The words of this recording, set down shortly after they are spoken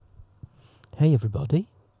Hey everybody,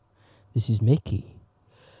 this is Mickey.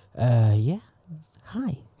 Hi.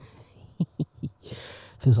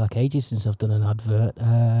 Feels like ages since I've done an advert,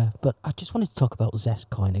 but I just wanted to talk about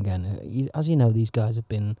Zestcoin again. As you know, these guys have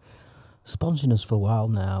been sponsoring us for a while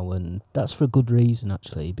now, and that's for a good reason,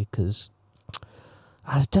 actually, because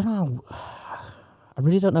I don't know, I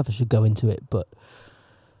really don't know if I should go into it, but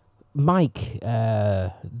Mike,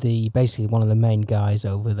 basically one of the main guys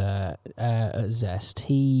over there at Zest,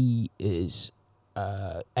 he is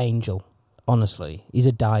angel. Honestly, he's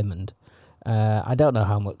a diamond. I don't know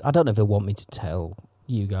how much. I don't know if he'll want me to tell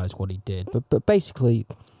you guys what he did, but basically,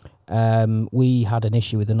 we had an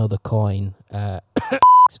issue with another coin,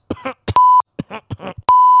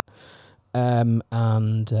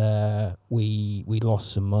 and we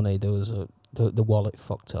lost some money. There was the wallet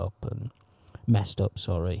fucked up and messed up.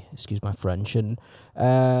 Sorry, excuse my French. And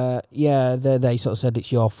they sort of said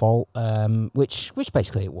it's your fault, which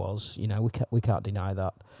basically it was. You know, we can't deny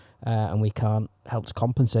that. And we can't help to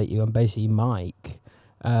compensate you. And basically, Mike,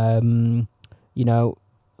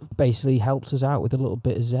 basically helped us out with a little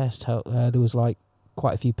bit of zest. There was like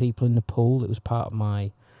quite a few people in the pool. It was part of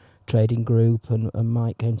my trading group, and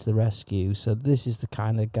Mike came to the rescue. So this is the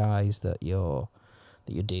kind of guys that you're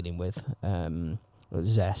dealing with,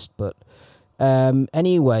 Zest. But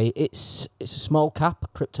anyway, it's a small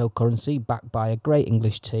cap cryptocurrency backed by a great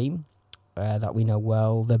English team. That we know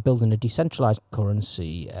well. They're building a decentralized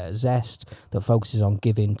currency, Zest, that focuses on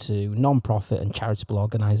giving to non-profit and charitable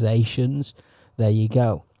organizations. There you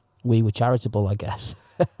go. We were charitable, I guess.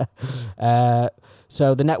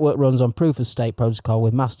 So the network runs on proof-of-stake protocol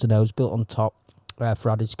with masternodes built on top for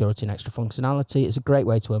added security and extra functionality. It's a great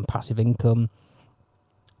way to earn passive income.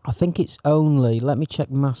 I think it's only, let me check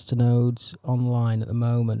masternodes online at the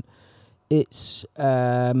moment. It's...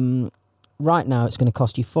 right now, it's going to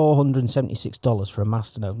cost you $476 for a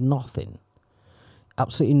masternode. Nothing.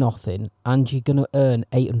 Absolutely nothing. And you're going to earn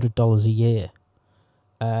 $800 a year.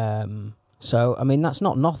 So, I mean, that's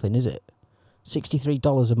not nothing, is it?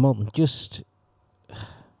 $63 a month. Just...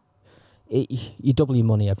 you double your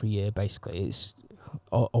money every year, basically.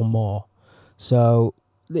 Or more. So,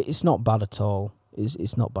 it's not bad at all.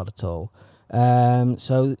 It's not bad at all.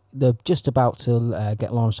 So, they're just about to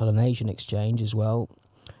get launched on an Asian exchange as well.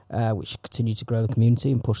 Which continue to grow the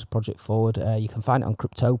community and push the project forward. You can find it on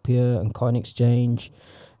Cryptopia and Coin Exchange.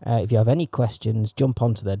 If you have any questions, jump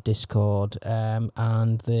onto their Discord.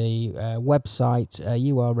 And the website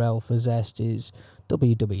URL for Zest is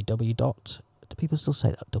www. Do people still say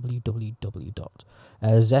that?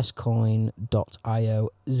 www.zestcoin.io.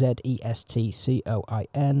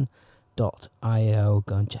 zestcoin.io.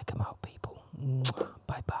 Go and check them out, people.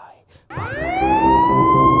 Bye-bye.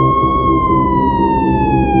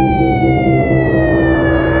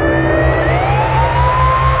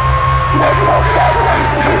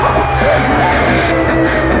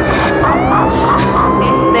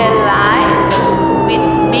 This the life with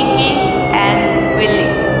Mickey and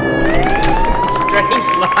Willie. Strange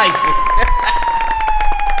life.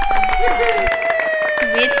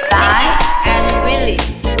 With Ty and Willie.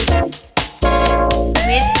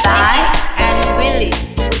 With Ty and Willie.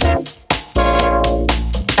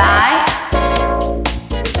 Ty.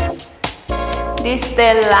 This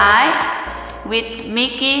the life with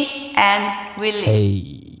Mickey and Willie.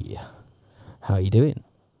 Hey, how are you doing?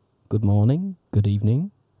 Good morning, good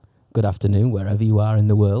evening, good afternoon, wherever you are in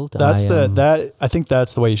the world. I think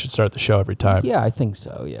that's the way you should start the show every time. Yeah, I think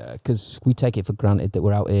so. Yeah, because we take it for granted that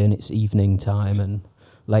we're out here and it's evening time and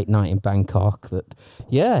late night in Bangkok. But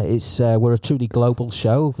yeah, it's we're a truly global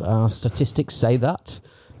show. Our statistics say that.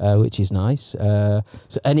 Which is nice. So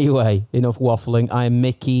anyway, enough waffling. I'm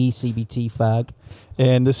Mickey, CBT Fag.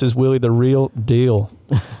 And this is Willie, the real deal.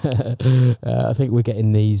 I think we're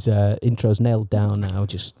getting these intros nailed down now.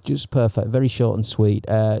 Just perfect. Very short and sweet.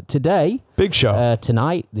 Today... Big show.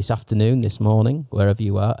 Tonight, this afternoon, this morning, wherever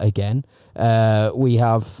you are, again, we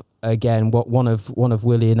have, again, one of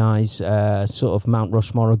Willie and I's sort of Mount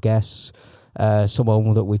Rushmore guests,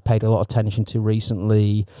 someone that we've paid a lot of attention to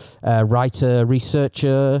recently, writer,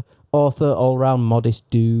 researcher, author, all-round modest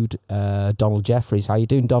dude, Donald Jefferies. How you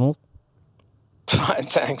doing, Donald? Fine,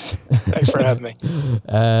 thanks. Thanks for having me.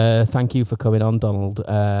 Thank you for coming on, Donald.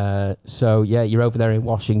 So, yeah, you're over there in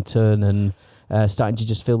Washington and starting to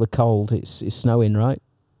just feel the cold. It's snowing, right?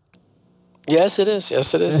 Yes, it is.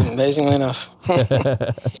 Yes, it is, amazingly enough.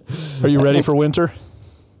 Are you ready for winter?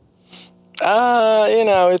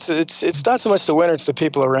 It's not so much the winter; it's the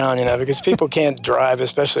people around. Because people can't drive,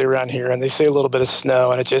 especially around here, and they see a little bit of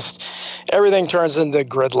snow, and everything turns into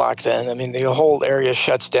gridlock. Then, I mean, the whole area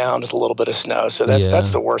shuts down with a little bit of snow. So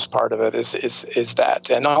that's the worst part of it is that.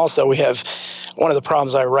 And also, we have one of the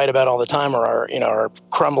problems I write about all the time are our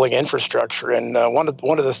crumbling infrastructure, and one of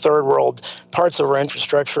the third world parts of our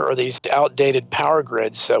infrastructure are these outdated power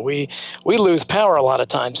grids. So we lose power a lot of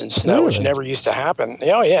times in snow, which never used to happen.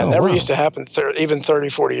 Never used to happen even 30,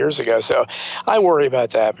 40 years ago. So I worry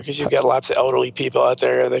about that because you've got lots of elderly people out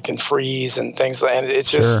there that can freeze and things like that. And it's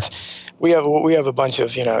just we have a bunch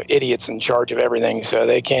of idiots in charge of everything, so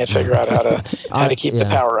they can't figure out how to keep the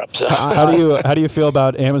power up. So how do you feel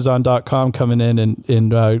about Amazon.com coming in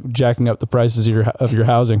and jacking up the prices of your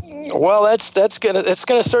housing? Well, that's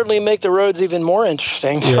gonna certainly make the roads even more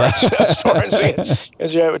interesting. Yeah.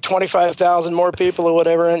 Because you have 25,000 more people or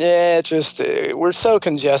whatever, and it's just we're so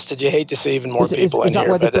congested. You hate to see even more people in here. Is that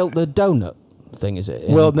where they built the donut thing? Is it?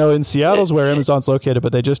 Well, no, in Seattle's where Amazon's located,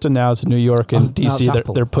 but they just annoued New York and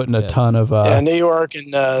DC. They're putting a ton of New York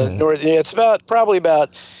and North. It's probably about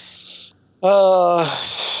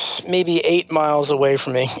maybe 8 miles away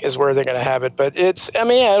from me is where they're going to have it. But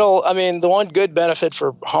the one good benefit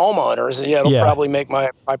for homeowners, it'll probably make my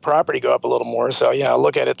property go up a little more. So I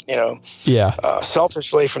look at it,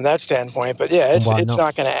 selfishly from that standpoint. But it's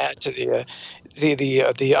not going to add to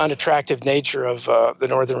the unattractive nature of the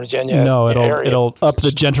Northern Virginia. No, area. It'll up the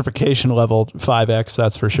gentrification level 5x.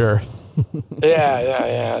 That's for sure.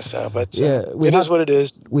 Yeah. So, but it is what it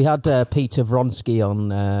is. We had Peter Vronsky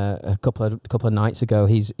on a couple of nights ago.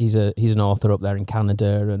 He's an author up there in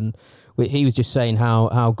Canada, and he was just saying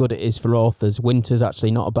how good it is for authors. Winter's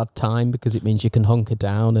actually not a bad time because it means you can hunker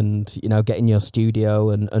down and get in your studio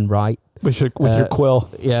and write with your quill.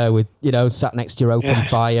 Yeah, with sat next to your open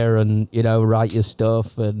fire and write your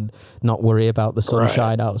stuff and not worry about the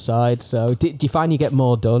sunshine outside. So, do you find you get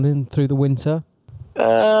more done through the winter?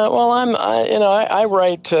 Well, I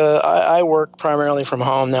write. I work primarily from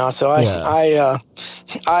home now, so I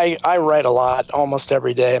write a lot almost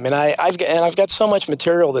every day. I mean, I've got so much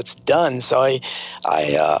material that's done. So I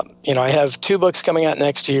have 2 books coming out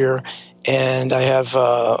next year. And I have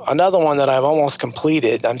another one that I've almost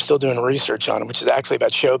completed. I'm still doing research on it, which is actually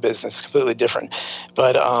about show business, completely different.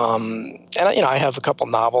 But I have a couple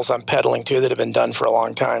novels I'm peddling too that have been done for a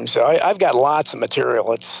long time. So I've got lots of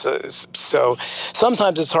material. So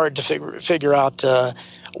sometimes it's hard to figure out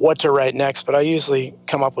what to write next. But I usually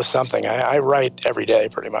come up with something. I write every day,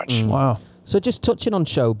 pretty much. Wow. So just touching on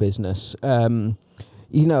show business. From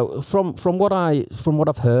what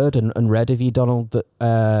I've heard and read of you, Donald,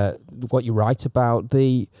 that what you write about,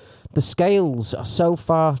 the scales are so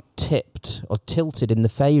far tipped or tilted in the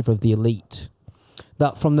favour of the elite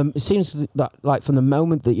that it seems that like from the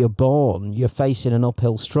moment that you're born, you're facing an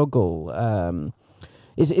uphill struggle.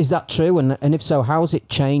 Is that true? And if so, how has it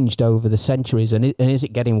changed over the centuries? And is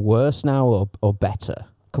it getting worse now or better?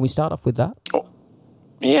 Can we start off with that?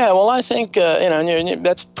 Yeah, well, I think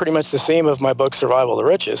that's pretty much the theme of my book, Survival of the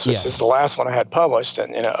Richest, which is the last one I had published,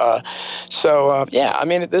 and I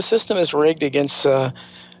mean, the system is rigged against the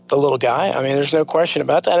little guy. I mean, there's no question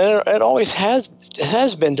about that, and it always has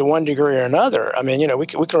been to one degree or another. I mean, we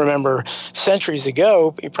can remember centuries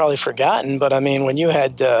ago, you've probably forgotten, but I mean, when you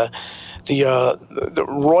had the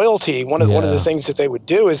royalty, one of the things that they would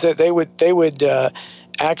do is that they would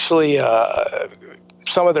actually.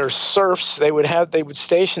 Some of their serfs, they would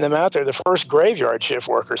station them out there. The first graveyard shift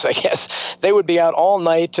workers, I guess, they would be out all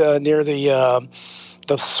night near the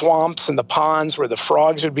swamps and the ponds where the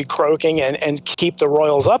frogs would be croaking and keep the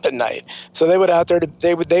royals up at night. So they would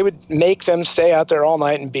they would make them stay out there all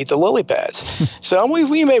night and beat the lily pads. So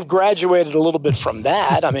we may have graduated a little bit from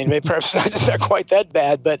that. I mean, maybe perhaps it's not quite that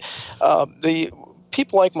bad, but the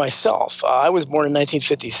people like myself, I was born in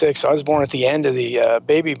 1956. So I was born at the end of the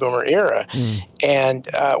baby boomer era. And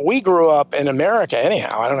we grew up in America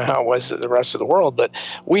anyhow. I don't know how it was the rest of the world, but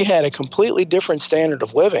we had a completely different standard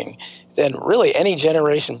of living than really any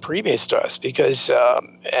generation previous to us because,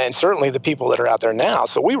 and certainly the people that are out there now.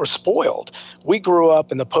 So we were spoiled. We grew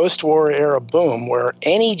up in the post-war era boom where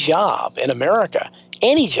any job in America,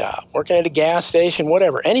 any job, working at a gas station,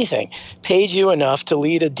 whatever, anything, paid you enough to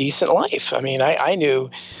lead a decent life. I mean, I knew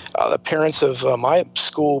the parents of my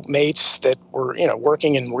school mates that were,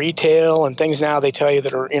 working in retail and things now they tell you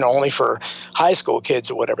that are, only for high school kids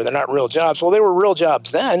or whatever. They're not real jobs. Well, they were real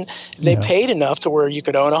jobs then. They paid enough to where you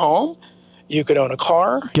could own a home. You could own a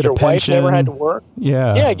car. Your wife never had to work.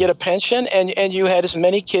 Yeah, get a pension, and you had as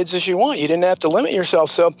many kids as you want. You didn't have to limit yourself.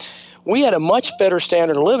 So we had a much better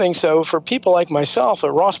standard of living. So for people like myself,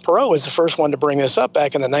 Ross Perot was the first one to bring this up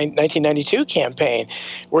back in the 1992 campaign,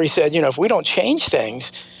 where he said, if we don't change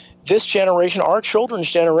things, this generation, our children's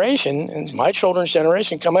generation, and my children's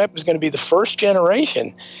generation coming up is going to be the first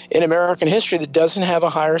generation in American history that doesn't have a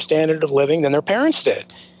higher standard of living than their parents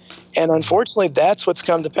did. And unfortunately, that's what's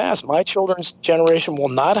come to pass. My children's generation will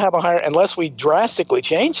not have a higher, unless we drastically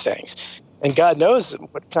change things. And God knows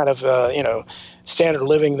what kind of standard of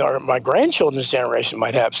living my grandchildren's generation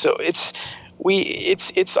might have. So it's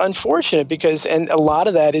unfortunate because, and a lot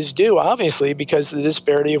of that is due, obviously, because of the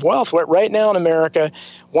disparity of wealth. Right now in America,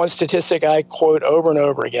 one statistic I quote over and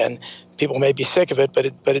over again, people may be sick of it, but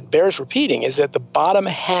it bears repeating, is that the bottom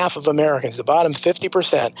half of Americans, the bottom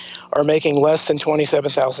 50%, are making less than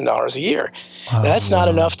 $27,000 a year. Now, that's not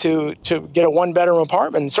enough to get a one-bedroom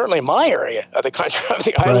apartment, and certainly in my area of the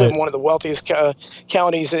country. I live in one of the wealthiest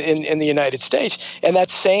counties in the United States, and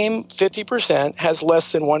that same 50% has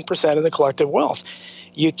less than 1% of the collective wealth.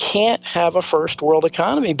 You can't have a first world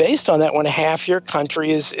economy based on that when half your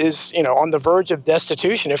country is on the verge of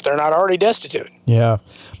destitution if they're not already destitute. Yeah.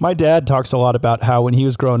 My dad talks a lot about how when he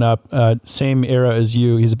was growing up, same era as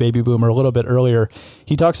you, he's a baby boomer, a little bit earlier.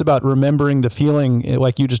 He talks about remembering the feeling,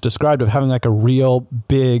 like you just described, of having like a real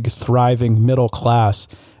big, thriving middle class.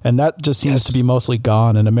 And that just seems to be mostly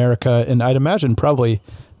gone in America. And I'd imagine probably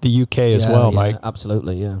the UK as well, Mike.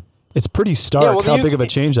 Absolutely, yeah. It's pretty stark how big of a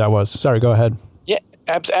change that was. Sorry, go ahead. Yeah,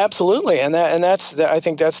 absolutely, I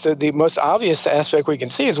think that's the most obvious aspect we can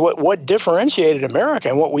see is what differentiated America,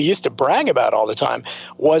 and what we used to brag about all the time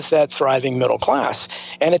was that thriving middle class.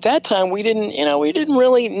 And at that time, we didn't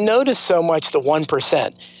really notice so much the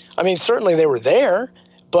 1%. I mean, certainly they were there,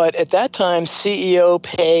 but at that time, CEO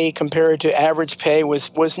pay compared to average pay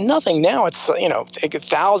was nothing. Now it's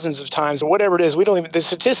thousands of times or whatever it is. The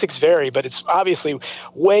statistics vary, but it's obviously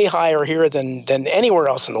way higher here than anywhere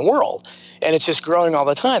else in the world. And it's just growing all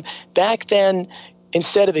the time. Back then,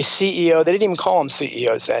 instead of a CEO, they didn't even call them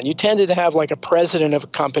CEOs then. You tended to have like a president of a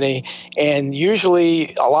company, and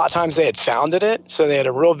usually a lot of times they had founded it, so they had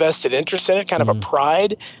a real vested interest in it, kind of a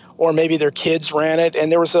pride, or maybe their kids ran it,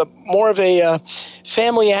 and there was more of a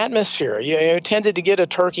family atmosphere. You tended to get a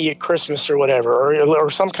turkey at Christmas or whatever,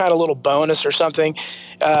 or some kind of little bonus or something.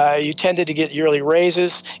 You tended to get yearly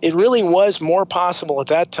raises. It really was more possible at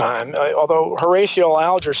that time, although Horatio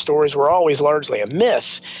Alger stories were always largely a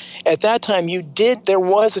myth. At that time, there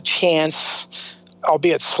was a chance,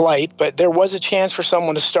 albeit slight, but there was a chance for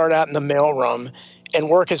someone to start out in the mailroom and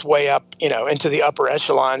work his way up, into the upper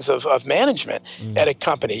echelons of management at a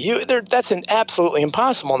company. That's absolutely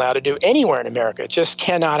impossible now to do anywhere in America. It just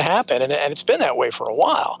cannot happen, and it's been that way for a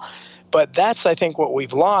while. But that's, I think, what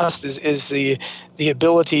we've lost is the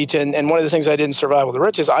ability to. And one of the things I did in Survival of the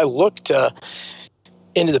Rich is I looked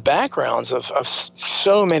into the backgrounds of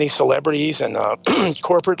so many celebrities and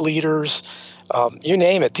corporate leaders. You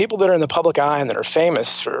name it, people that are in the public eye and that are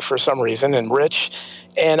famous for some reason and rich.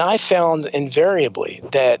 And I found invariably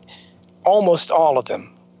that almost all of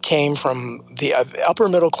them came from the upper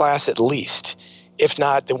middle class at least, if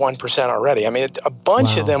not the 1% already. I mean, a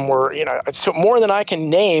bunch of them were, so more than I can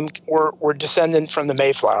name were descendant from the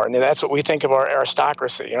Mayflower. And that's what we think of our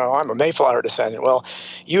aristocracy. I'm a Mayflower descendant. Well,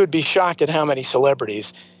 you would be shocked at how many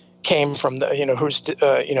celebrities came from whose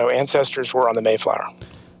ancestors were on the Mayflower.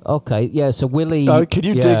 Okay, yeah, so Willie... could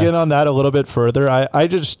you dig in on that a little bit further? I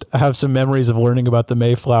just have some memories of learning about the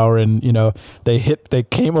Mayflower, and, they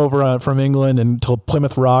came over from England and to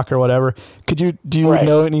Plymouth Rock or whatever. Do you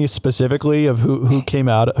know any specifically of who came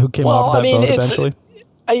off that boat eventually?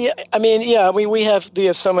 We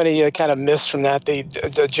have so many kind of myths from that.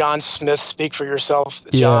 The John Smith, speak for yourself,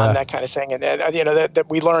 John, that kind of thing, and that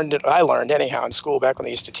we learned. I learned anyhow in school back when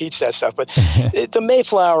they used to teach that stuff. But the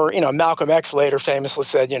Mayflower, Malcolm X later famously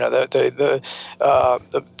said, the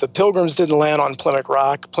Pilgrims didn't land on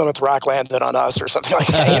Plymouth Rock landed on us, or something like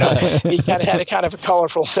that. He kind of had a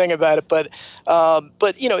colorful thing about it. But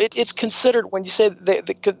it's considered, when you say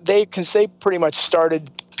they pretty much started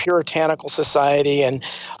puritanical society and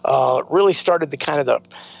really started the kind of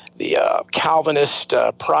the Calvinist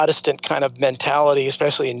Protestant kind of mentality,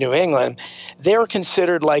 especially in New England. They're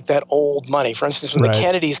considered like that old money. For instance, when the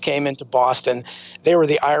Kennedys came into Boston, they were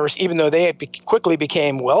the Irish. Even though they quickly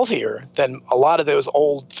became wealthier than a lot of those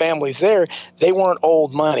old families there, they weren't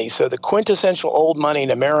old money. So the quintessential old money in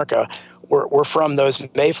America were from those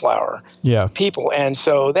Mayflower people, and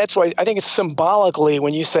so that's why I think it's symbolically,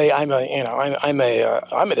 when you say I'm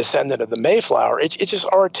a descendant of the Mayflower, it just,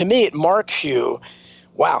 or to me, it marks you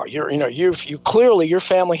wow, you clearly your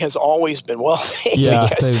family has always been wealthy. Yeah.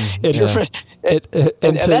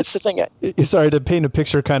 And that's the thing. Sorry to paint a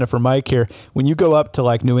picture kind of for Mike here. When you go up to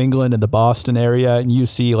like New England and the Boston area and you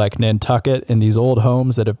see like Nantucket and these old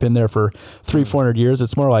homes that have been there for 300-400 years,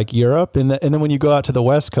 it's more like Europe. And then when you go out to the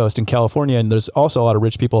West Coast in California, and there's also a lot of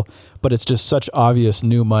rich people, but it's just such obvious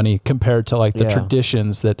new money compared to like the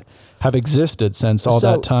traditions that have existed since all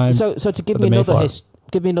that time. So to give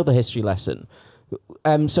me another history lesson.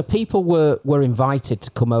 So people were invited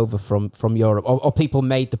to come over from Europe, or people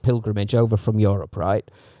made the pilgrimage over from Europe, right?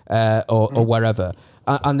 Or wherever.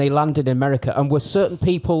 And they landed in America. And were certain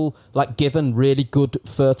people like given really good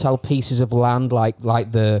fertile pieces of land, like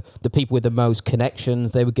the people with the most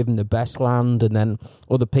connections, they were given the best land, and then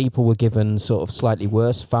other people were given sort of slightly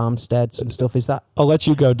worse farmsteads and stuff? Is that? I'll let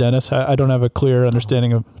you go, Dennis. I don't have a clear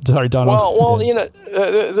understanding of. Sorry, Donald. Well,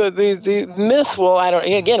 the myth. Well, I don't.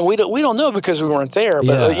 Again, we don't know because we weren't there.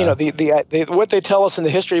 But what they tell us in the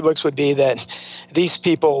history books would be that these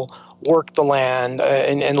people worked the land,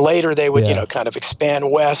 and later they would, kind of expand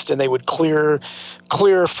west, and they would clear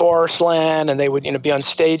forest land, and they would, be on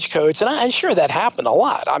stagecoach. And I'm sure that happened a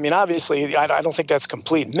lot. I mean, obviously, I don't think that's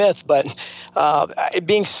complete myth, but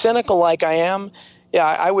being cynical like I am, yeah,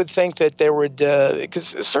 I would think that there would,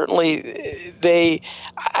 because certainly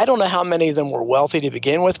I don't know how many of them were wealthy to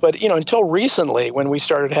begin with, but, until recently when we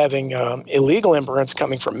started having illegal immigrants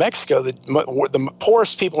coming from Mexico, the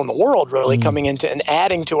poorest people in the world really coming into and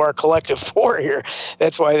adding to our collective poor here.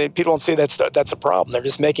 That's why people don't see that's a problem. They're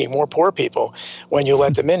just making more poor people when you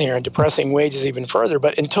let them in here and depressing wages even further.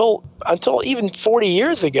 But until even 40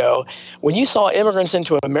 years ago, when you saw immigrants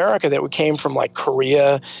into America that came from like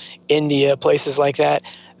Korea, India, places like that,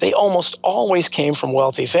 they almost always came from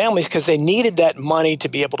wealthy families because they needed that money to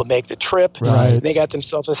be able to make the trip. Right. They got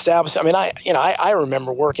themselves established. I mean, I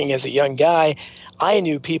remember working as a young guy. I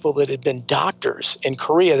knew people that had been doctors in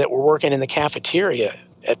Korea that were working in the cafeteria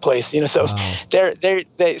at places, so wow.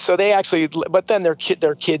 They actually, but then their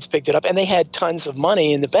kids picked it up, and they had tons of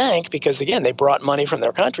money in the bank because, again, they brought money from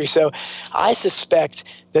their country. So I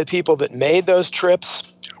suspect that people that made those trips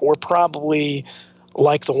were probably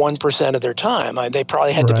like the 1% of their time. They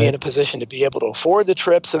probably had to be in a position to be able to afford the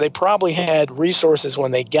trip, so they probably had resources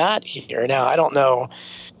when they got here. Now, I don't know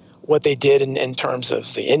what they did in terms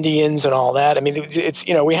of the Indians and all that. I mean, it's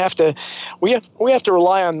we have to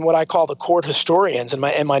rely on what I call the court historians. And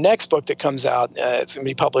my next book that comes out, it's going to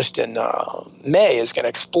be published in May, is going to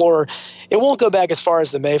explore. It won't go back as far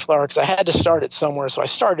as the Mayflower because I had to start it somewhere. So I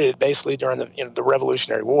started it basically during the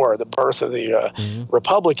Revolutionary War, the birth of the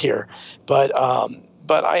Republic here. But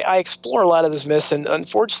I explore a lot of this myths, and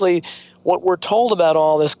unfortunately, what we're told about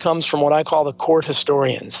all this comes from what I call the court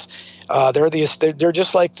historians. They're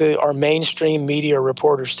just like our mainstream media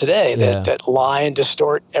reporters today that lie and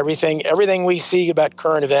distort everything. Everything we see about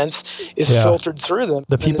current events is filtered through them.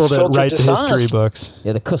 The people that write the history books.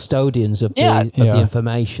 Yeah, the custodians of the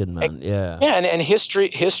information, man. And history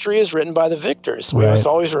is written by the victors. We must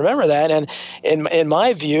always remember that. And in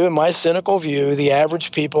my view, in my cynical view, the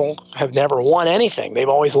average people have never won anything. They've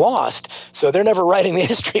always lost. So they're never writing the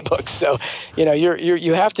history books. So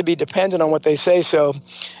you have to be dependent on what they say. So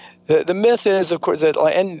the myth is, of course, that,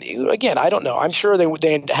 and again, I don't know. I'm sure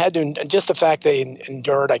they had to, just the fact they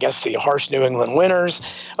endured, I guess, the harsh New England winters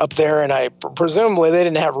up there, and presumably they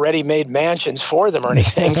didn't have ready-made mansions for them or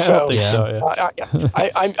anything. So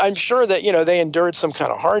I'm sure that they endured some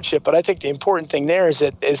kind of hardship. But I think the important thing there is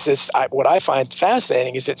what I find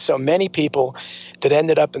fascinating is that so many people that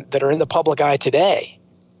ended up that are in the public eye today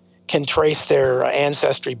can trace their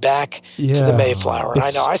ancestry back to the Mayflower. And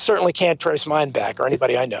I certainly can't trace mine back, or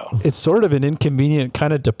anybody I know. It's sort of an inconvenient,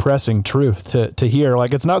 kind of depressing truth to hear.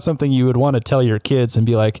 Like, it's not something you would want to tell your kids and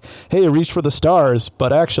be like, hey, reach for the stars.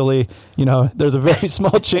 But actually, there's a very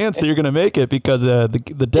small chance that you're going to make it because the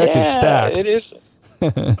deck is stacked. It is.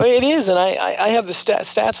 It is, and I have the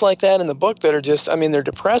stats like that in the book that are just, I mean, they're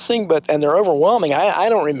depressing, and they're overwhelming. I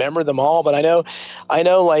don't remember them all, but I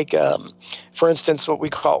know, like, for instance, somebody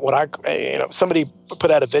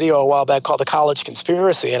put out a video a while back called the college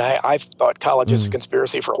conspiracy, and I thought college is a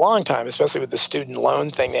conspiracy for a long time, especially with the student loan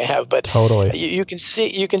thing they have. But totally, you can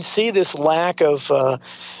see this lack of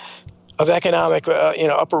economic,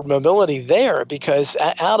 upward mobility there, because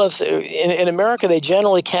in America they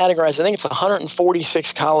generally categorize. I think it's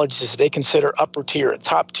 146 colleges they consider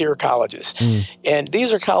top tier colleges, and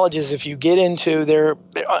these are colleges. If you get into, they're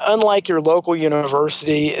unlike your local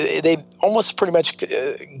university. They almost pretty much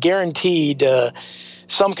guaranteed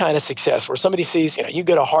some kind of success, where somebody sees, you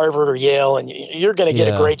go to Harvard or Yale and you're going to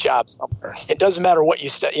get a great job somewhere. It doesn't matter what you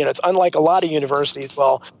study. It's unlike a lot of universities.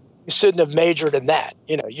 Well, you shouldn't have majored in that.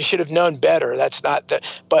 You should have known better. That's not the.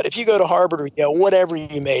 But if you go to Harvard or whatever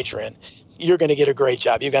you major in, you're going to get a great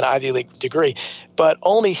job. You've got an Ivy League degree. But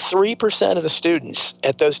only 3% of the students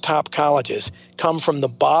at those top colleges come from the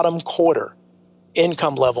bottom quarter,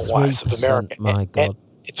 income level wise, of America. My God.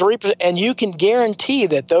 3%, and you can guarantee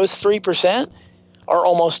that those 3% are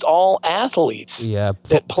almost all athletes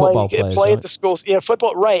that play at the schools. Yeah,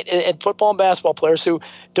 football, right, and football and basketball players who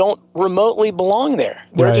don't remotely belong there.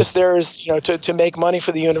 They're just there as to make money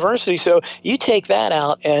for the university. So you take that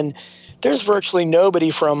out, and there's virtually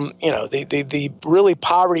nobody from the really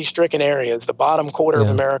poverty-stricken areas, the bottom quarter of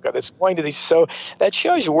America, that's going to these. So that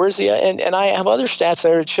shows you where's the and I have other stats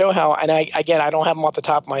there that show how. And I don't have them off the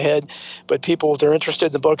top of my head, but people, if they're interested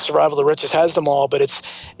in the book Survival of the Richest, has them all. But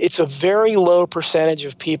it's a very low percentage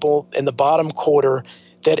of people in the bottom quarter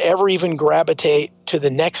that ever even gravitate to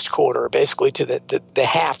the next quarter, basically to the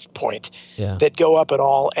half point, that go up at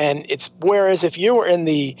all. And it's whereas if you were in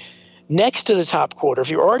the next to the top quarter, if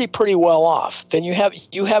you're already pretty well off, then you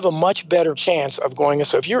have a much better chance of going.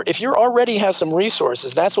 So if you're already have some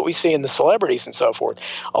resources, that's what we see in the celebrities and so forth.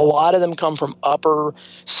 A lot of them come from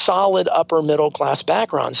solid upper middle class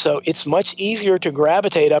backgrounds. So it's much easier to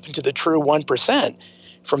gravitate up into the true 1%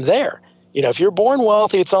 from there. If you're born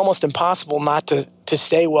wealthy, it's almost impossible not to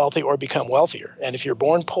stay wealthy or become wealthier. And if you're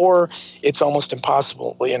born poor, it's almost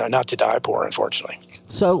impossible, not to die poor, unfortunately.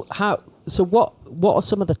 So what are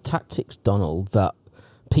some of the tactics, Donald, that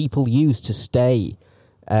people use to stay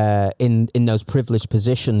in those privileged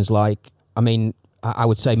positions? Like, I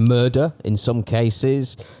would say murder in some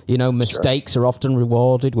cases. Mistakes are often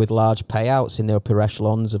rewarded with large payouts in the upper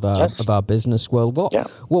echelons of our business world.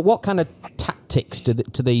 What kind of tactics do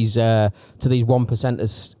these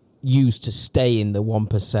 1%ers use to stay in the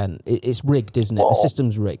 1%? It's rigged, isn't it? The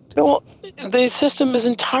system's rigged. Well, the system is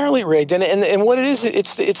entirely rigged, and what it is,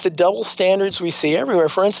 it's the double standards we see everywhere.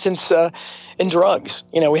 For instance, in drugs,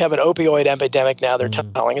 we have an opioid epidemic now. They're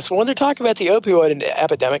telling us, when they're talking about the opioid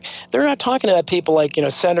epidemic, they're not talking about people like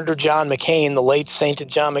Senator John McCain, the late Saint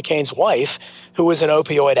John McCain's wife, who was an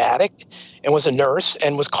opioid addict and was a nurse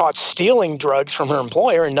and was caught stealing drugs from her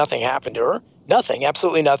employer, and nothing happened to her. Nothing,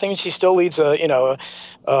 absolutely nothing. She still leads a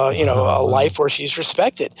life where she's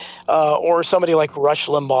respected. Or somebody like Rush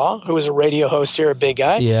Limbaugh, who was a radio host here, a big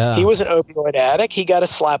guy. Yeah. He was an opioid addict. He got a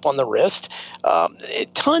slap on the wrist.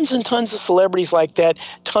 Tons and tons of celebrities like that.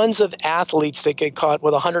 Tons of athletes that get caught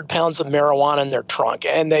with 100 pounds of marijuana in their trunk,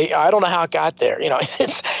 and I don't know how it got there.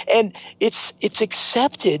 It's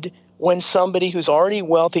accepted. When somebody who's already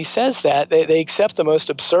wealthy says that, they accept the most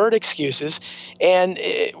absurd excuses, and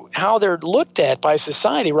how they're looked at by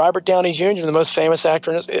society. Robert Downey Jr., the most famous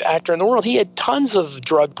actor in the world, he had tons of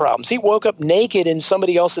drug problems. He woke up naked in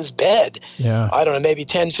somebody else's bed, I don't know, maybe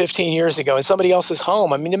 10, 15 years ago, in somebody else's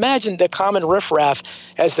home. Imagine the common riffraff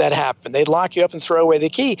as that happened. They'd lock you up and throw away the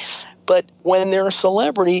key. But when they're a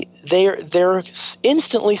celebrity, they're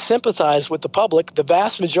instantly sympathize with the public, the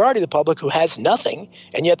vast majority of the public who has nothing,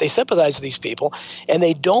 and yet they sympathize with these people, and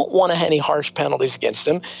they don't want any harsh penalties against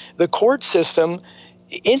them. The court system,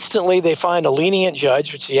 instantly they find a lenient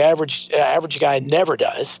judge, which the average guy never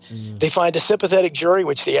does. They find a sympathetic jury,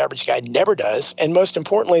 which the average guy never does. And most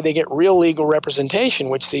importantly, they get real legal representation,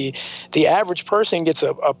 which the average person gets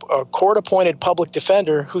a court-appointed public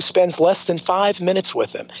defender who spends less than 5 minutes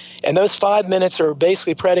with them. And those 5 minutes are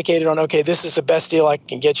basically predicated on, okay, this is the best deal I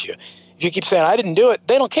can get you. If you keep saying, I didn't do it,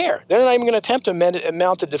 they don't care. They're not even going to attempt to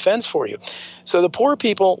mount a defense for you. So the poor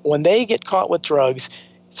people, when they get caught with drugs,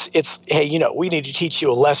 it's hey, we need to teach you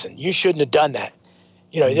a lesson. You shouldn't have done that.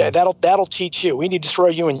 That'll teach you. We need to throw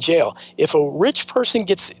you in jail. If a rich person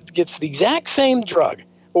gets the exact same drug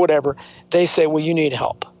or whatever, they say, well, you need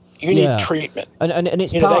help. You need treatment. And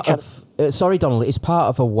it's part of sorry, Donald, it's part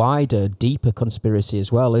of a wider, deeper conspiracy as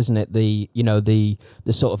well, isn't it? The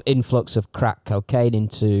sort of influx of crack cocaine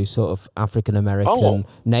into sort of African American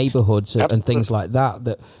neighborhoods and things like that.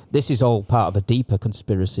 That this is all part of a deeper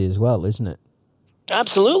conspiracy as well, isn't it?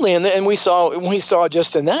 Absolutely, and we saw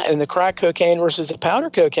just in the crack cocaine versus the powder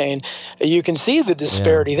cocaine, you can see the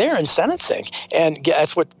disparity there in sentencing, and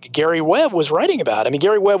that's what Gary Webb was writing about.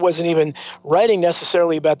 Gary Webb wasn't even writing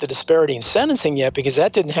necessarily about the disparity in sentencing yet, because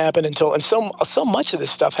that didn't happen until, and so much of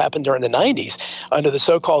this stuff happened during the 90s under the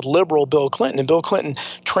so-called liberal Bill Clinton, and Bill Clinton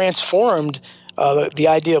transformed the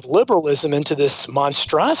idea of liberalism into this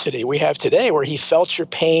monstrosity we have today, where he felt your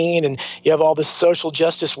pain, and you have all this social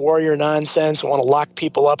justice warrior nonsense, want to lock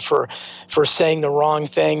people up for saying the wrong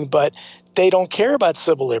thing. But they don't care about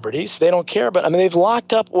civil liberties. They don't care about, I mean, they've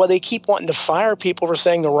locked up, well, they keep wanting to fire people for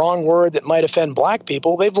saying the wrong word that might offend black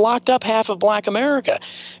people. They've locked up half of black America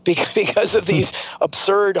because of these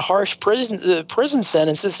absurd, harsh prison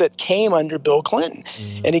sentences that came under Bill Clinton.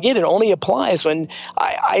 And again, it only applies when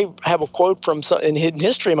I have a quote from in Hidden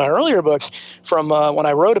History, my earlier book, from when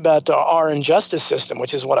I wrote about our injustice system,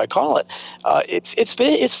 which is what I call it.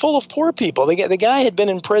 It's full of poor people. The guy had been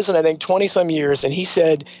in prison, I think, 20 some years, and he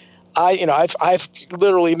said, I've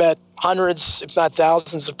literally met hundreds, if not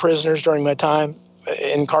thousands, of prisoners during my time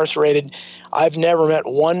incarcerated. I've never met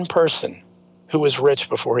one person who was rich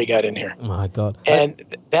before he got in here. Oh my God! And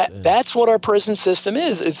that's what our prison system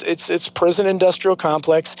is. It's prison industrial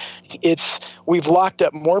complex. We've locked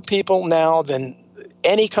up more people now than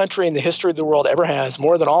any country in the history of the world ever has.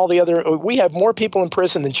 More than all the other. We have more people in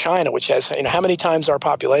prison than China, which has how many times our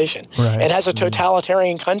population, and has a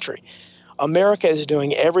totalitarian country. America is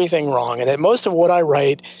doing everything wrong, and that most of what I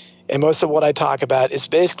write and most of what I talk about is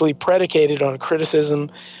basically predicated on criticism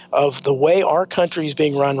of the way our country is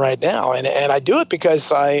being run right now. And I do it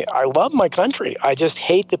because I love my country. I just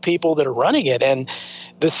hate the people that are running it. And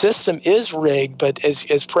the system is rigged. But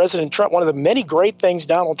as President Trump, one of the many great things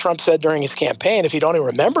Donald Trump said during his campaign, if you don't even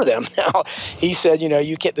remember them now, he said,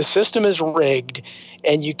 the system is rigged,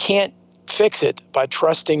 and you can't fix it by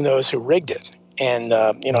trusting those who rigged it. And,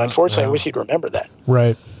 unfortunately, I wish he'd remember that.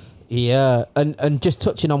 Right. Yeah. And just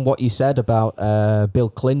touching on what you said about Bill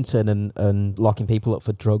Clinton and locking people up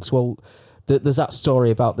for drugs. Well, there's that story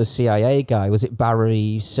about the CIA guy. Was it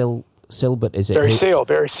Barry Silbert? Is it Barry Seal?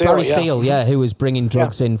 Barry Seal, yeah, who was bringing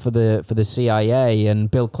drugs in for the CIA, and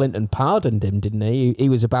Bill Clinton pardoned him, didn't he? He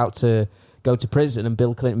was about to go to prison, and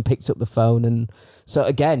Bill Clinton picked up the phone. And so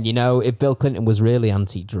again, if Bill Clinton was really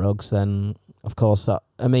anti-drugs, then of course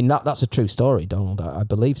that's a true story, Donald. I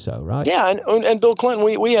believe so, right? Yeah, and Bill Clinton,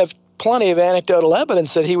 we have plenty of anecdotal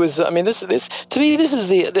evidence that he was. I mean, this to me, this is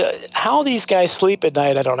the how these guys sleep at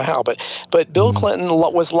night. I don't know how, but Bill Clinton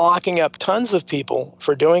was locking up tons of people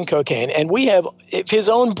for doing cocaine, and we have his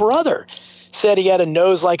own brother said he had a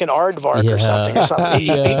nose like an aardvark or something.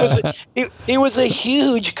 He was a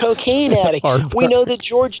huge cocaine addict. We know that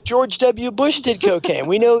George W. Bush did cocaine.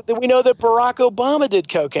 We know that Barack Obama did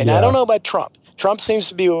cocaine. I don't know about Trump. Trump seems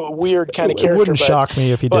to be a weird kind of character. It wouldn't shock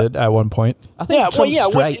me if he did at one point. I think Trump's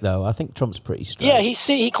straight, though. I think Trump's pretty straight. Yeah,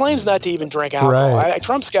 he claims not to even drink alcohol. Right.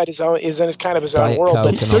 Trump's got his own his own world.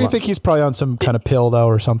 But don't you think he's probably on some kind of pill though,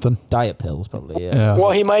 or something? Diet pills, probably. Yeah. Well,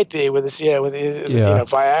 he might be with his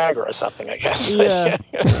Viagra or something, I guess. Yeah.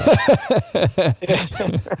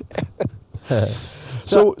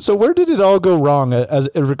 So where did it all go wrong as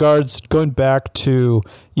it regards going back to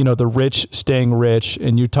the rich staying rich,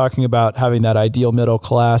 and you're talking about having that ideal middle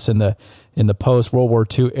class in the post World War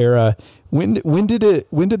II era? When did the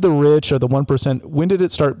rich or the 1%, when did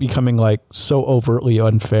it start becoming like so overtly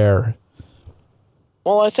unfair?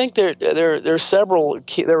 Well, I think there were several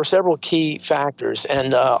key factors,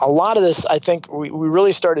 and a lot of this, I think we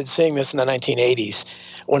really started seeing this in the 1980s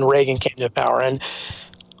when Reagan came to power. And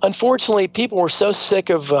unfortunately, people were so sick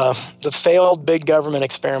of the failed big government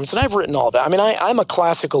experiments, and I've written all that. I mean, I'm a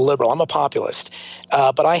classical liberal. I'm a populist,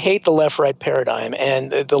 but I hate the left-right paradigm.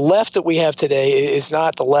 And the left that we have today is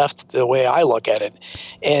not the left the way I look at it.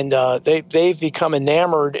 And they've become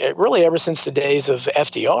enamored, really ever since the days of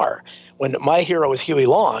FDR, when my hero was Huey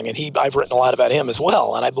Long, and I've written a lot about him as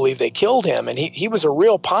well, and I believe they killed him. And he was a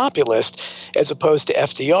real populist as opposed to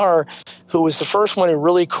FDR, who was the first one who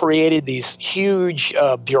really created these huge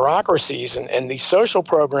bureaucracies and these social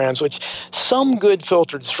programs, which some good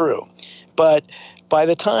filtered through. But by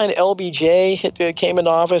the time LBJ came into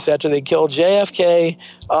office after they killed JFK,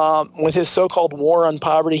 with his so-called war on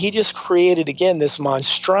poverty, he just created, again, this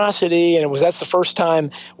monstrosity. And that's the first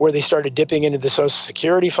time where they started dipping into the Social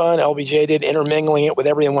Security fund. LBJ did, intermingling it with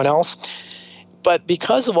everyone else. But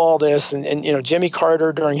because of all this, and Jimmy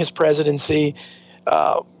Carter during his presidency,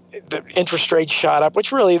 the interest rates shot up,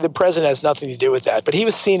 which really the president has nothing to do with that. But he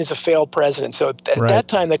was seen as a failed president. So at that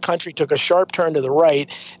time, the country took a sharp turn to the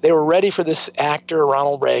right. They were ready for this actor,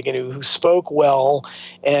 Ronald Reagan, who spoke well.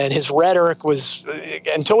 And his rhetoric was,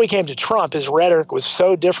 until we came to Trump, his rhetoric was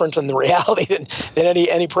so different than the reality than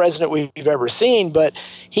any president we've ever seen. But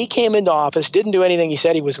he came into office, didn't do anything he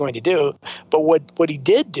said he was going to do. But what he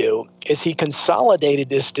did do is he consolidated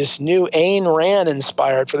this new Ayn Rand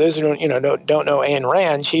inspired. For those who don't know Ayn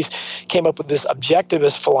Rand, she came up with this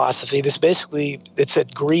objectivist philosophy. This basically, it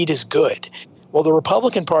said greed is good. Well, the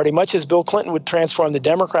Republican Party, much as Bill Clinton would transform the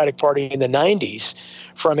Democratic Party in the 90s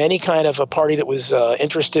from any kind of a party that was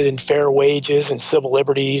interested in fair wages and civil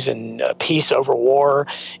liberties and peace over war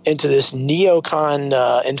into this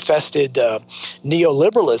neocon-infested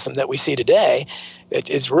neoliberalism that we see today,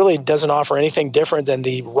 it really doesn't offer anything different than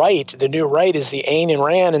the right. The new right is the Ayn and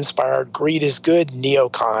Rand-inspired greed is good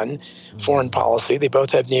neocon foreign policy. They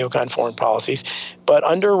both have neocon foreign policies. But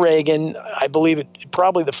under Reagan, I believe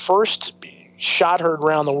probably the first shot heard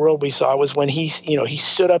around the world we saw was when he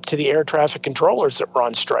stood up to the air traffic controllers that were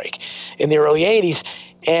on strike in the early 80s.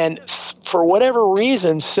 And for whatever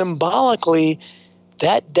reason, symbolically,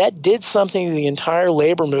 that did something to the entire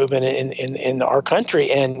labor movement in our country.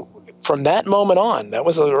 And from that moment on, that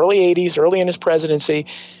was the early 80s, early in his presidency,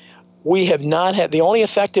 we have not had – the only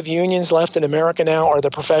effective unions left in America now are the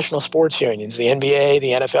professional sports unions, the NBA, the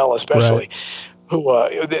NFL especially. Right.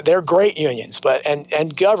 They're great unions, but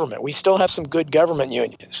and government. We still have some good government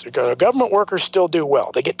unions. Government workers still do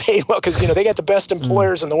well. They get paid well because they get the best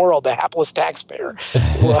employers in the world, the hapless taxpayer,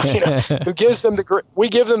 who gives them we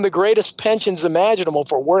give them the greatest pensions imaginable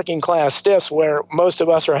for working class stiffs, where most of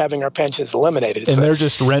us are having our pensions eliminated. And they're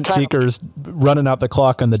just rent seekers running out the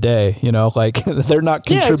clock on the day. Like they're not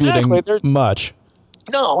contributing much.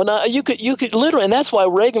 No, you could literally, and that's why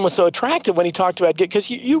Reagan was so attractive when he talked about because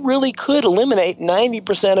you really could eliminate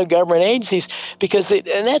 90% of government agencies because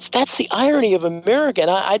that's the irony of America. And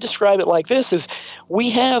I describe it like this: is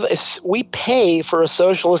we pay for a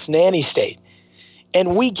socialist nanny state.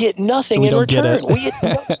 And we get nothing in return. We get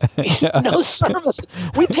no services.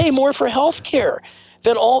 We pay more for health care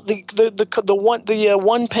than all the one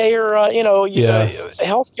payer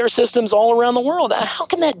healthcare systems all around the world. How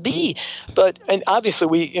can that be? And obviously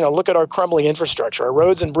we look at our crumbling infrastructure. Our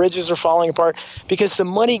roads and bridges are falling apart because the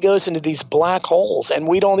money goes into these black holes, and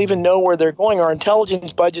we don't even know where they're going. Our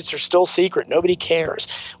intelligence budgets are still secret. Nobody cares.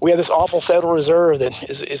 We have this awful Federal Reserve that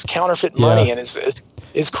is counterfeit money and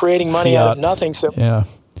is creating money out of nothing. So yeah,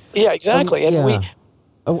 exactly.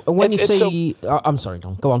 When you say, I'm sorry,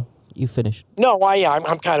 Don, go on. You finish. No,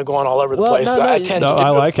 I'm kind of going all over the place. I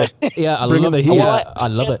like it. Yeah, I love it. I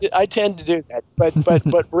love it. I tend to do that.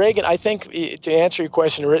 But Reagan, I think to answer your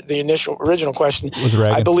question, the original question, was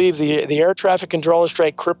Reagan. I believe the air traffic controller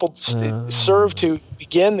strike served to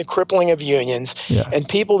begin the crippling of unions, and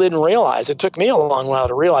people didn't realize. It took me a long while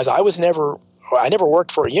to realize. I never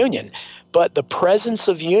worked for a union, but the presence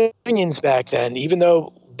of unions back then, even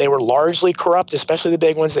though they were largely corrupt, especially the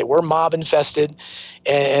big ones. They were mob infested,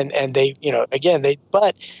 and they,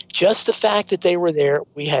 but just the fact that they were there,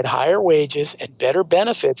 we had higher wages and better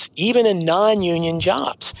benefits, even in non-union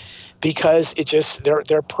jobs, because it just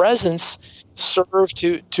their presence served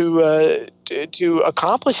to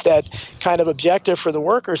accomplish that kind of objective for the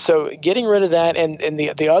workers. So getting rid of that, and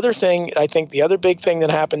the other thing, I think the other big thing that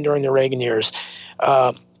happened during the Reagan years.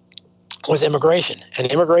 Was immigration.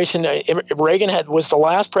 And immigration, Reagan was the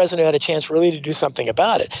last president who had a chance really to do something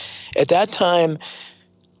about it. At that time,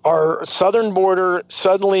 our southern border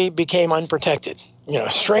suddenly became unprotected.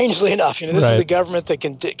 Strangely enough, this is the government that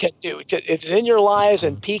can do it's in your lives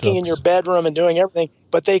and peeking in your bedroom and doing everything,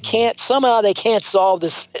 but they can't solve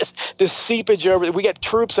this seepage over. We get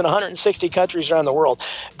troops in 160 countries around the world,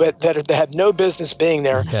 but that have no business being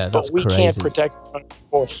there, but we can't protect them.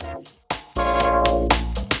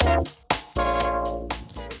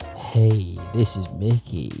 Hey, this is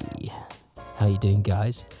Mickey. How you doing,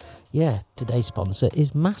 guys? Yeah, today's sponsor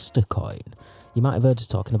is Mastercoin. You might have heard us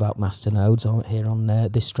talking about masternodes here on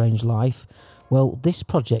This Strange Life. Well, this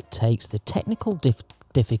project takes the technical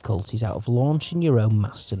difficulties out of launching your own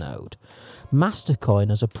masternode. Mastercoin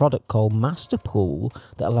has a product called Masterpool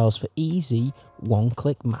that allows for easy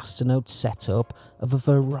one-click masternode setup of a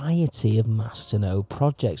variety of masternode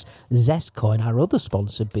projects. Zestcoin, our other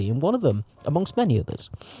sponsor, being one of them, amongst many others.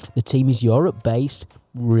 The team is Europe-based,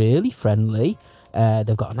 really friendly.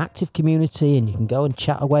 They've got an active community, and you can go and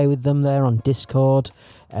chat away with them there on Discord.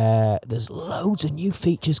 There's loads of new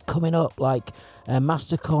features coming up, like with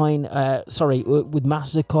Mastercoin,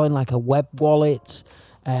 like a web wallet,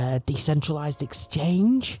 decentralized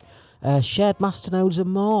exchange, shared masternodes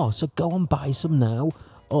and more. So go and buy some now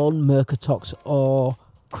on Mercatox or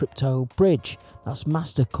Crypto Bridge. That's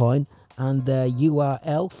Mastercoin, and their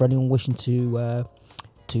URL for anyone wishing to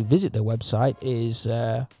visit their website is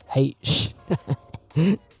no,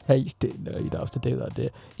 you don't have to do that, dear.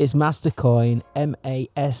 It's Mastercoin,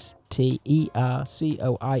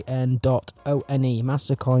 mastercoin.one,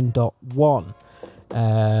 mastercoin.one.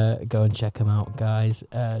 Go and check them out, guys.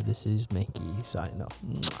 This is Mickey signing off.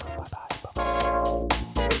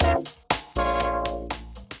 Bye-bye.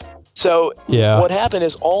 So Yeah. what happened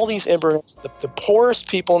is all these immigrants, the poorest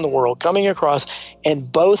people in the world coming across,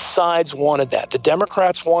 and both sides wanted that. The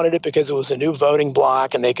Democrats wanted it because it was a new voting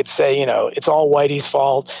bloc, and they could say, it's all Whitey's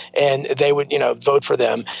fault, and they would, vote for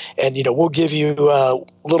them. And, we'll give you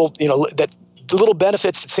little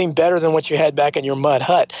benefits that seem better than what you had back in your mud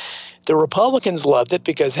hut. The Republicans loved it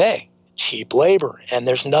because, hey, cheap labor, and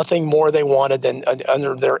there's nothing more they wanted than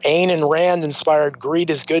under their Ayn and Rand inspired greed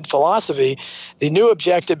is good philosophy. The new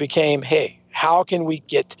objective became, hey, how can we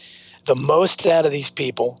get the most out of these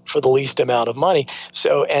people for the least amount of money?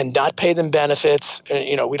 So, and not pay them benefits,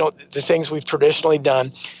 the things we've traditionally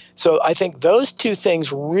done. So I think those two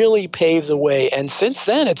things really paved the way. And since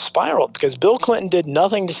then, it's spiraled because Bill Clinton did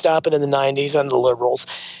nothing to stop it in the 90s under the liberals.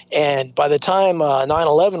 And by the time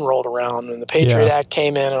 9/11 rolled around and the Patriot Act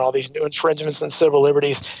came in and all these new infringements on civil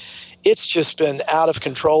liberties, it's just been out of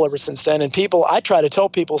control ever since then. And I try to tell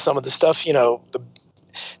people some of the stuff,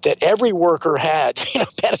 that every worker had,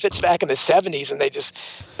 benefits back in the 70s, and it's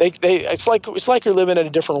like you're living in a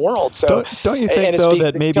different world. So don't you think though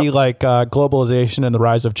that maybe globalization and the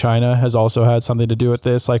rise of China has also had something to do with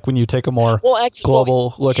this? Like when you take a more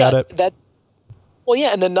global look at it.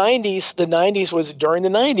 In the 90s was during the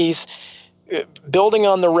 90s. Building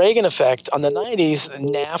on the Reagan effect on the 90s,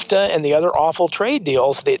 NAFTA and the other awful trade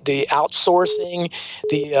deals, the outsourcing,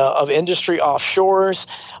 of industry offshores,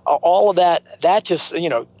 all of that just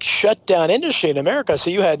shut down industry in America. So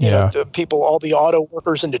you had the people, all the auto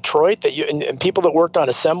workers in Detroit and people that worked on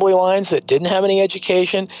assembly lines that didn't have any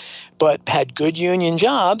education, but had good union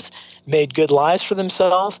jobs, made good lives for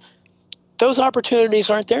themselves. Those opportunities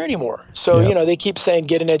aren't there anymore. So, they keep saying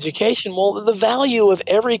get an education. Well, the value of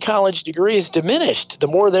every college degree is diminished the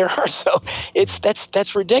more there are. So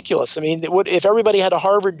that's ridiculous. I mean, if everybody had a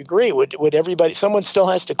Harvard degree, would everybody, someone still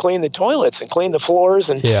has to clean the toilets and clean the floors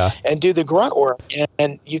and do the grunt work.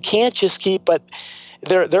 And you can't just keep, but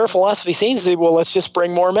their philosophy seems to be, well, let's just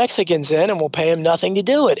bring more Mexicans in and we'll pay them nothing to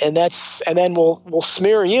do it. And then we'll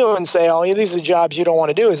smear you and say, oh, these are the jobs you don't want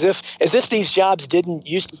to do, as if these jobs didn't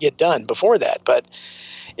used to get done before that. But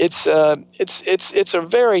it's a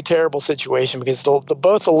very terrible situation because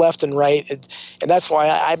both the left and right, and that's why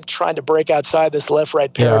I'm trying to break outside this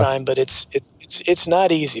left-right paradigm. But it's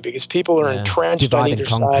not easy because people are entrenched Divide on either and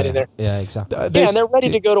conquer. side, and exactly. and they're ready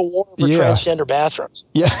to go to war for transgender bathrooms.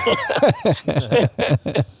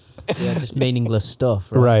 Just meaningless stuff.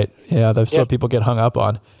 Right. Yeah, that's what people get hung up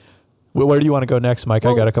on. Where do you want to go next, Mike?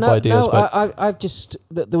 I got a couple ideas. But I've just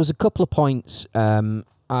there was a couple of points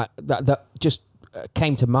that just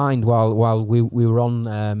came to mind while we were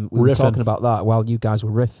on we were talking about that while you guys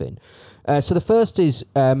were riffing. So the first is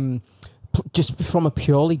just from a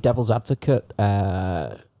purely devil's advocate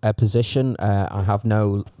position. I have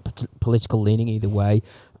no political leaning either way.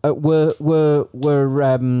 Were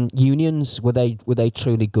unions, were they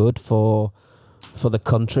truly good for the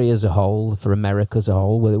country as a whole, for America as a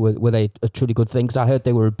whole? Were they a truly good thing? Because I heard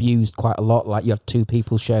they were abused quite a lot. Like you had two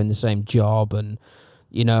people sharing the same job, and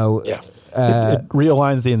it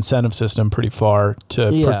realigns the incentive system pretty far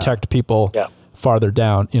to protect people farther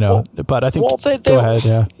down. But I think go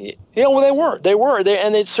ahead. Yeah, well, they were,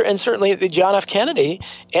 and certainly John F. Kennedy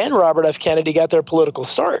and Robert F. Kennedy got their political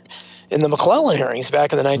start in the McClellan hearings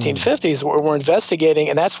back in the 1950s. We're investigating,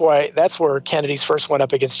 and that's where Kennedy's first went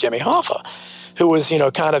up against Jimmy Hoffa, who was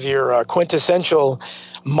kind of your quintessential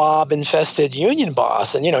mob-infested union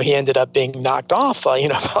boss, and he ended up being knocked off,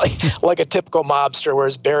 like a typical mobster, where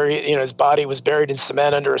his body was buried in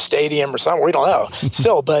cement under a stadium or something. We don't know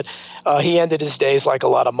still, but he ended his days like a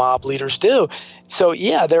lot of mob leaders do. So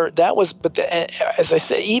that was. But as I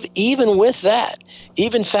say, even with that,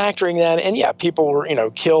 even factoring that, and people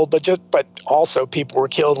were killed, but also people were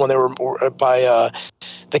killed when they were by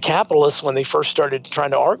the capitalists when they first started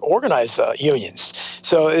trying to organize unions.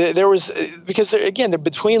 So there was because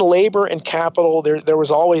between labor and capital, there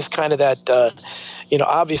was always kind of that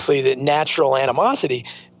obviously the natural animosity,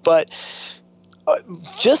 but.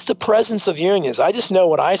 Just the presence of unions. I just know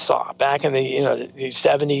what I saw back in the the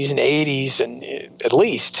 70s and 80s, and at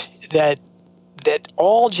least that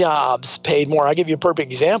all jobs paid more. I'll give you a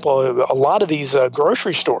perfect example. A lot of these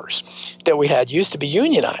grocery stores that we had used to be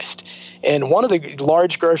unionized. And one of the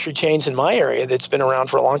large grocery chains in my area that's been around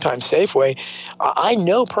for a long time, Safeway, I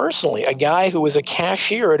know personally a guy who was a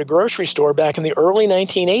cashier at a grocery store back in the early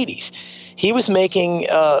 1980s. He was making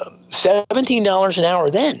 $17 an hour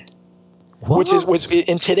then. What? Which was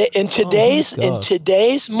in today's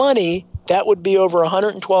money, that would be over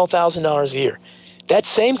 $112,000 a year. That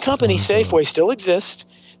same company, Safeway, still exists.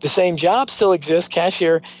 The same job still exists,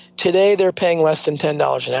 cashier. Today, they're paying less than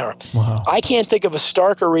 $10 an hour. Wow. I can't think of a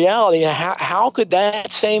starker reality. How could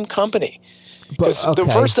that same company? Because the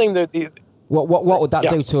first thing that what would that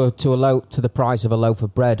do to the price of a loaf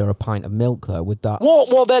of bread or a pint of milk, though? Would that?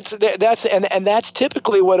 Well, that's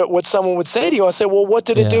typically what someone would say to you. I say, well, what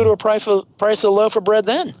did it do to a price of a loaf of bread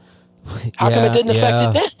then? How come it didn't affect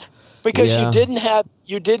it then? Because you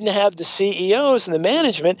didn't have the CEOs and the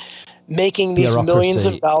management making these millions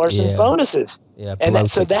of dollars in bonuses. Yeah,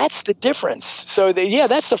 so that's the difference. So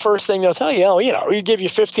that's the first thing they'll tell you. Oh, we give you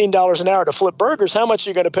 $15 an hour to flip burgers. How much are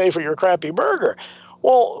you going to pay for your crappy burger?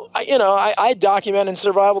 Well, I document in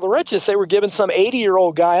Survival of the Richest, they were giving some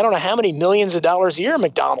 80-year-old guy, I don't know how many millions of dollars a year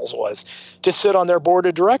McDonald's was, to sit on their board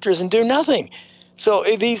of directors and do nothing. So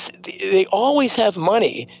they always have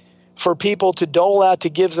money for people to dole out to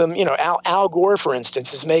give them, Al Gore, for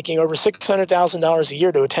instance, is making over $600,000 a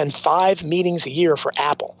year to attend 5 meetings a year for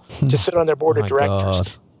Apple to sit on their board of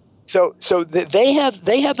directors. God. So they have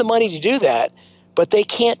the money to do that, but they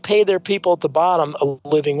can't pay their people at the bottom a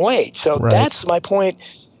living wage. So that's my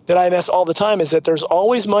point that I miss all the time, is that there's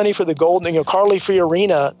always money for the golden, Carly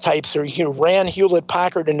Fiorina types who ran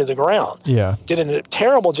Hewlett-Packard into the ground. Yeah. Did a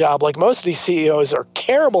terrible job. Like most of these CEOs are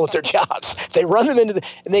terrible at their jobs. They run them and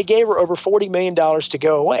they gave her over $40 million to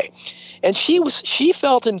go away. And she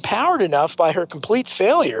felt empowered enough by her complete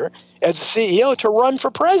failure as a CEO to run for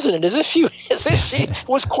president, as if she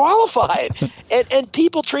was qualified, and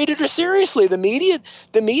people treated her seriously. The media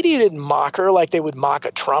didn't mock her like they would mock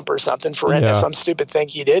a Trump or something for some stupid thing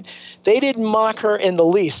he did. They didn't mock her in the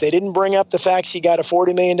least. They didn't bring up the fact she got a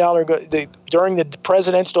 $40 million during the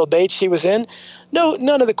presidential debate she was in. No,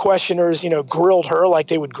 none of the questioners, grilled her like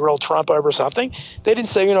they would grill Trump over something. They didn't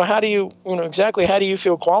say, how do you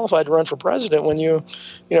feel qualified to run for president when you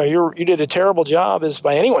did a terrible job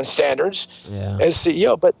by anyone's standards as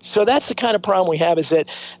CEO. But so that's the kind of problem we have, is that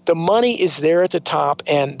the money is there at the top,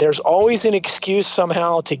 and there's always an excuse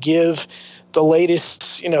somehow to give the latest,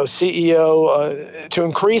 CEO to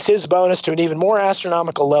increase his bonus to an even more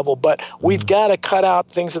astronomical level. But we've got to cut out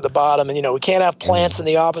things at the bottom, and we can't have plants in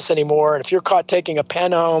the office anymore. And if you're caught taking a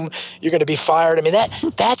pen home, you're going to be fired. I mean,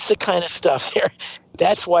 that's the kind of stuff there.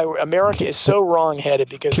 That's why America is so wrong-headed,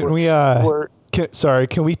 because can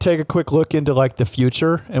we take a quick look into like the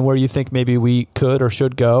future and where you think maybe we could or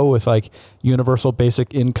should go with like universal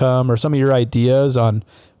basic income, or some of your ideas on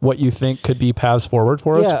what you think could be paths forward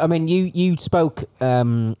for us? Yeah, I mean, you spoke at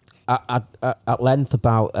length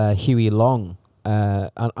about Huey Long,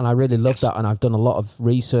 and I really love that, and I've done a lot of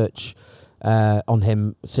research on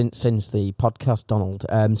him since the podcast, Donald.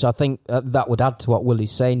 So I think that would add to what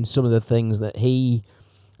Willie's saying, some of the things that he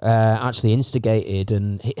actually instigated,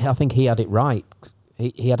 and I think he had it right.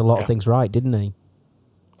 He had a lot of things right, didn't he?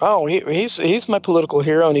 Oh, he's my political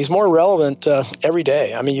hero, and he's more relevant every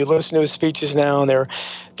day. I mean, you listen to his speeches now, and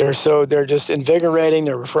they're just invigorating,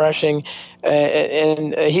 they're refreshing,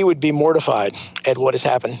 and he would be mortified at what has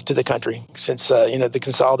happened to the country since the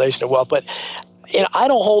consolidation of wealth. But I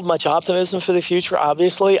don't hold much optimism for the future.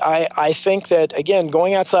 Obviously, I think that, again,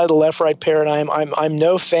 going outside the left-right paradigm, I'm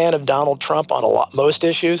no fan of Donald Trump on most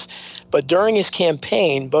issues, but during his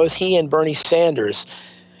campaign, both he and Bernie Sanders.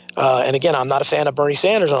 And again, I'm not a fan of Bernie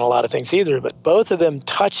Sanders on a lot of things either, but both of them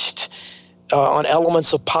touched on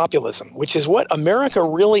elements of populism, which is what America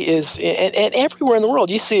really is, and everywhere in the world.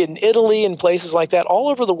 You see it in Italy and places like that. All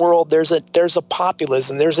over the world, there's a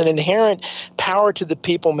populism. There's an inherent power to the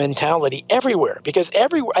people mentality everywhere, because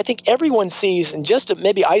I think everyone sees, and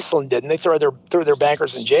maybe Iceland didn't. They threw their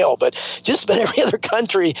bankers in jail, but just about every other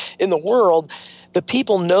country in the world, the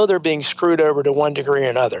people know they're being screwed over to one degree or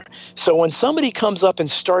another. So when somebody comes up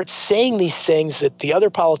and starts saying these things that the other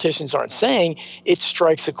politicians aren't saying, it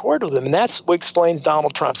strikes a chord with them. And that's what explains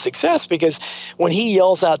Donald Trump's success, because when he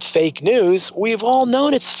yells out fake news, we've all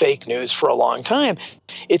known it's fake news for a long time.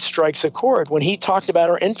 It strikes a chord. When he talked about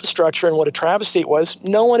our infrastructure and what a travesty it was,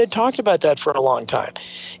 no one had talked about that for a long time.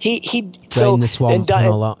 Drain the swamp and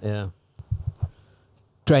all that, yeah.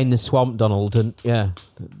 Drain the swamp, Donald, and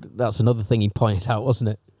that's another thing he pointed out,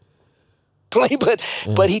 wasn't it?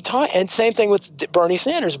 But he talked, and same thing with Bernie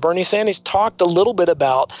Sanders. Bernie Sanders talked a little bit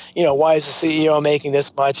about, why is the CEO making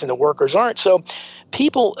this much and the workers aren't. So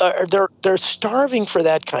people they're starving for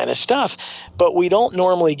that kind of stuff, but we don't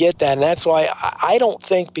normally get that, and that's why I don't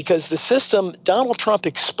think, because the system Donald Trump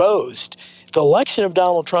exposed. The election of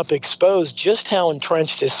Donald Trump exposed just how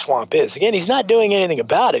entrenched this swamp is. Again, he's not doing anything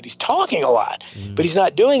about it. He's talking a lot, but he's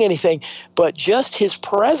not doing anything. But just his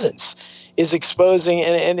presence is exposing,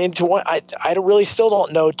 and into what I really still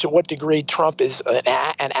don't know to what degree Trump is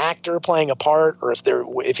an actor playing a part, or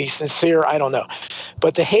if he's sincere. I don't know,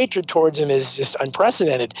 but the hatred towards him is just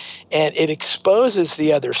unprecedented, and it exposes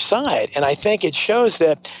the other side. And I think it shows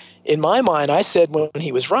that. In my mind, I said when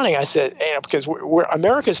he was running, I said, because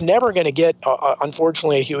America's never going to get,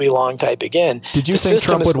 unfortunately, a Huey Long type again. Did you think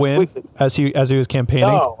Trump would win as he was campaigning?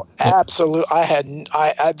 No, absolutely. I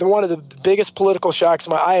one of the biggest political shocks.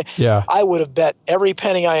 I would have bet every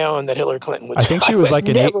penny I own that Hillary Clinton would. I think she was like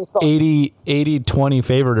an 80-20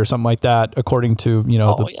 favorite or something like that, according to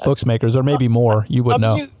the bookmakers, or maybe more. You would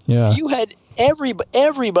know. You had.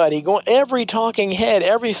 Everybody going, every talking head,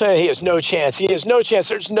 every saying he has no chance. He has no chance.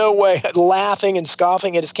 There's no way. Laughing and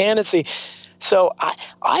scoffing at his candidacy. So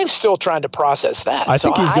I'm still trying to process that. I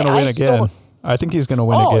think he's going to win again. I think he's going to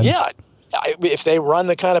win again. Oh yeah. If they run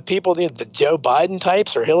the kind of people, the Joe Biden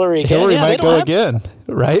types or Hillary again, Hillary might go again,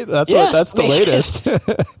 right? That's the latest.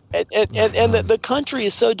 and the country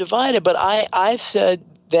is so divided. But I've said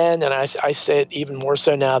then, and I say it even more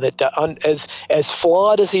so now, that as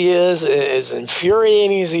flawed as he is, as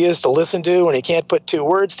infuriating as he is to listen to when he can't put two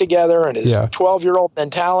words together, and his 12-year-old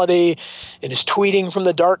mentality, and his tweeting from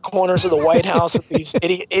the dark corners of the White House with these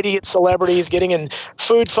idiot celebrities, getting in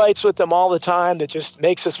food fights with them all the time, that just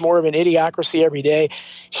makes us more of an idiocracy every day.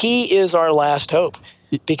 He is our last hope.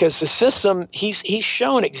 Because the system, he's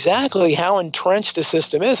shown exactly how entrenched the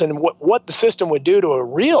system is, and what the system would do to a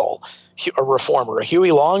reformer, a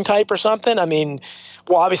Huey Long type or something. I mean,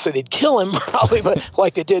 well, obviously they'd kill him probably, but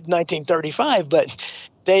like they did in 1935. But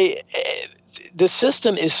the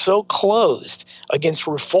system is so closed against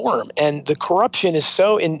reform, and the corruption is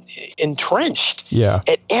so entrenched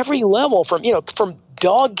at every level, from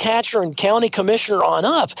dog catcher and county commissioner on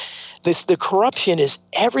up. The corruption is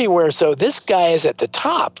everywhere. So this guy is at the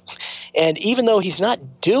top. And even though he's not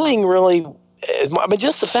doing really,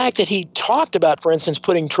 just the fact that he talked about, for instance,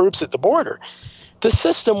 putting troops at the border, the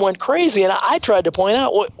system went crazy. And I tried to point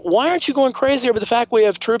out, why aren't you going crazy over the fact we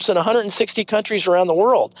have troops in 160 countries around the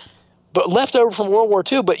world, but left over from World War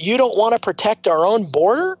II, but you don't want to protect our own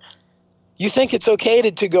border? You think it's okay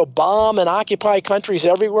to go bomb and occupy countries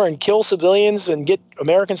everywhere and kill civilians and get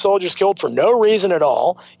American soldiers killed for no reason at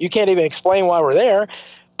all? You can't even explain why we're there,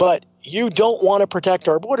 but you don't want to protect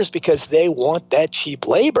our borders because they want that cheap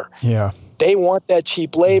labor. Yeah. They want that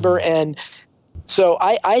cheap labor. And so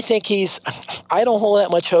I think I don't hold that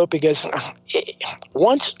much hope, because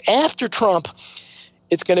after Trump,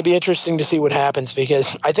 it's going to be interesting to see what happens,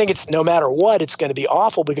 because I think it's, no matter what, it's going to be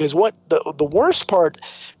awful, because what the worst part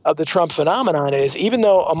of the Trump phenomenon is, even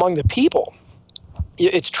though among the people,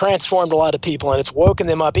 it's transformed a lot of people and it's woken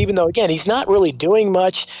them up, even though, again, he's not really doing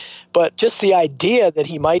much, but just the idea that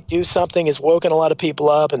he might do something has woken a lot of people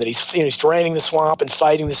up, and that he's draining the swamp and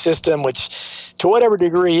fighting the system, which to whatever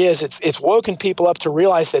degree it's woken people up to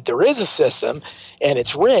realize that there is a system and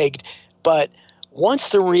it's rigged. But once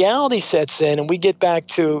the reality sets in and we get back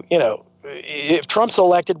to, if Trump's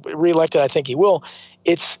reelected, I think he will,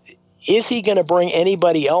 is he going to bring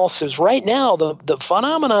anybody else? Because right now, the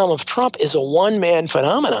phenomenon of Trump is a one-man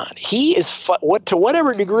phenomenon. He is, to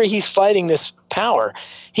whatever degree he's fighting this power,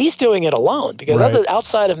 he's doing it alone, because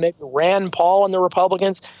outside of maybe Rand Paul and the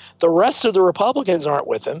Republicans, the rest of the Republicans aren't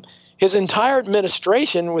with him. His entire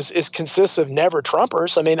administration consists of never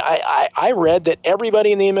Trumpers. I mean, I read that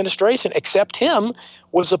everybody in the administration except him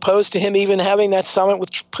was opposed to him even having that summit with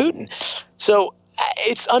Putin. So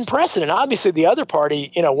it's unprecedented. Obviously, the other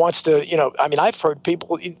party, wants to, I've heard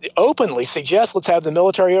people openly suggest, let's have the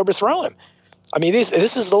military overthrow him. I mean,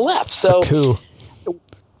 this is the left. So, a coup.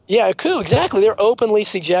 Yeah, a coup, exactly. They're openly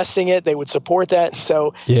suggesting it. They would support that.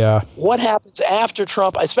 So what happens after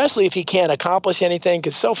Trump, especially if he can't accomplish anything,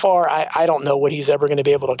 because so far I don't know what he's ever going to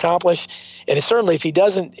be able to accomplish. And certainly if he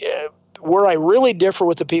doesn't, where I really differ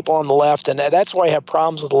with the people on the left, and that's why I have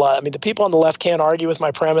problems with a lot. I mean, the people on the left can't argue with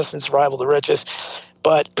my premise in survival of the richest,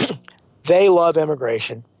 but they love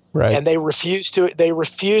immigration. Right. And they refuse to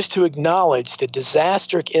acknowledge the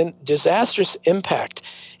disastrous impact.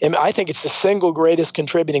 And I think it's the single greatest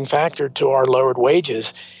contributing factor to our lowered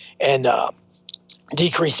wages and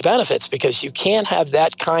decreased benefits, because you can't have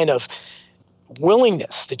that kind of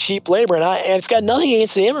willingness, the cheap labor. And it's got nothing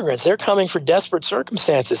against the immigrants. They're coming for desperate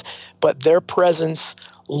circumstances, but their presence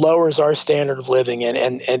lowers our standard of living.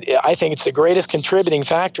 And I think it's the greatest contributing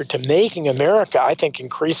factor to making America, I think,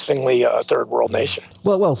 increasingly a third world nation.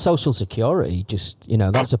 Well, Social Security, just,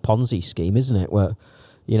 that's a Ponzi scheme, isn't it? Where,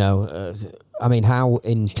 how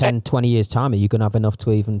in 10, 20 years' time are you going to have enough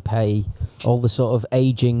to even pay all the sort of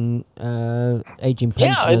aging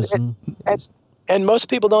pensioners? And most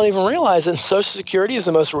people don't even realize that Social Security is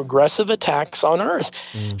the most regressive tax on earth.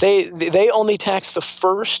 They only tax the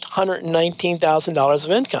first $119,000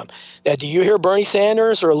 of income. Now, do you hear Bernie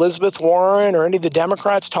Sanders or Elizabeth Warren or any of the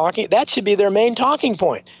Democrats talking? That should be their main talking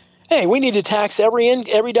point. Hey, we need to tax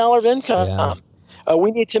every dollar of income. Yeah.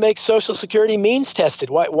 We need to make Social Security means tested.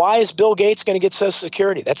 Why is Bill Gates going to get Social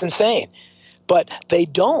Security? That's insane. But they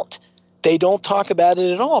don't. They don't talk about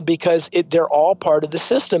it at all because they're all part of the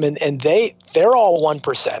system, and they're all one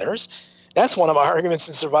percenters. That's one of my arguments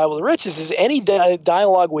in Survival of the Richest is any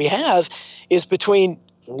dialogue we have is between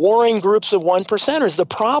warring groups of one percenters. The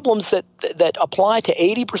problems that apply to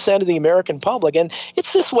 80% of the American public, and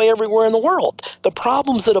it's this way everywhere in the world, the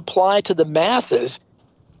problems that apply to the masses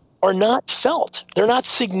are not felt. They're not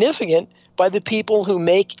significant by the people who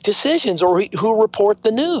make decisions or who report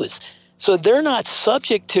the news. So they're not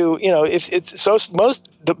subject to,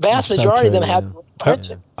 the vast majority of them have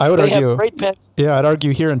pensions. I would argue, have great pensions. Yeah, I'd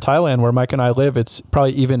argue here in Thailand, where Mike and I live, it's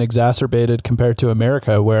probably even exacerbated compared to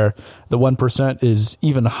America, where the 1% is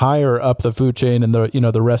even higher up the food chain, and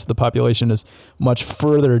the rest of the population is much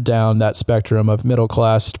further down that spectrum of middle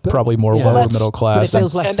class, probably more lower middle class. But it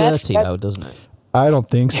feels less dirty, though, doesn't it? I don't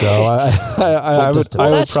think so. I would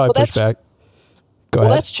probably push back. Go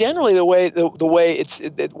ahead. That's generally the way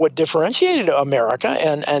what differentiated America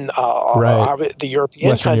and the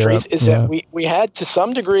European Western countries Europe, is that we had to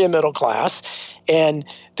some degree a middle class, and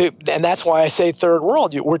that's why I say third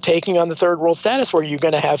world. We're taking on the third world status where you're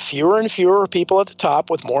going to have fewer and fewer people at the top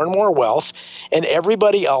with more and more wealth, and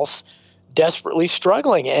everybody else desperately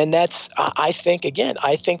struggling. And that's, I think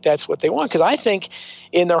that's what they want, because I think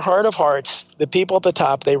in their heart of hearts, the people at the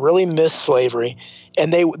top, they really miss slavery,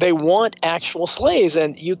 and they want actual slaves.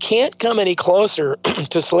 And you can't come any closer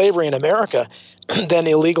to slavery in America than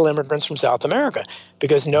illegal immigrants from South America,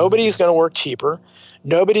 because nobody's going to work cheaper.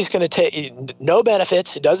 Nobody's going to take no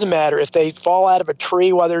benefits. It doesn't matter if they fall out of a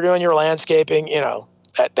tree while they're doing your landscaping.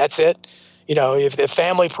 That's it. If the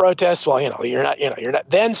family protests, you're not.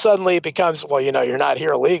 Then suddenly it becomes, you're not here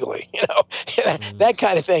illegally. That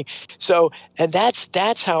kind of thing. So, and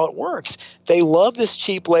that's how it works. They love this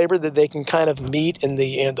cheap labor that they can kind of meet in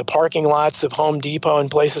the parking lots of Home Depot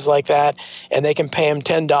and places like that, and they can pay them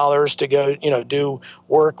 $10 to go, do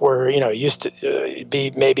work where it used to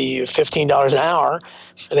be maybe $15 an hour.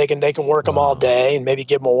 They can work them all day and maybe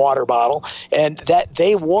give them a water bottle, and that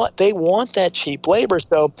they want that cheap labor.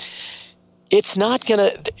 So. It's not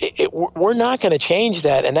we're not going to change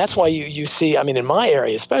that. And that's why you see, in my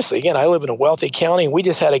area, especially, again, I live in a wealthy county, and we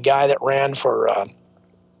just had a guy that ran for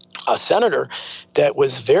a senator that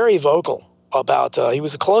was very vocal about, he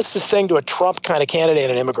was the closest thing to a Trump kind of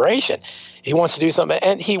candidate on immigration. He wants to do something,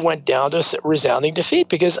 and he went down to a resounding defeat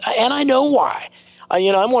because, and I know why.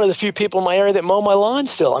 I'm one of the few people in my area that mow my lawn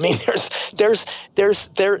still.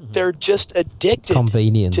 They're just addicted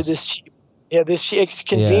Convenience. To this cheap. Yeah, it's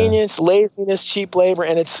convenience, laziness, cheap labor,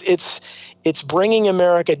 and it's bringing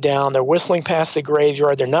America down. They're whistling past the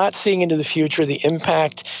graveyard. They're not seeing into the future the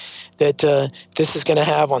impact that this is going to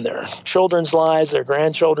have on their children's lives, their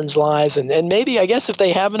grandchildren's lives, and maybe, I guess, if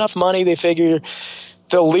they have enough money, they figure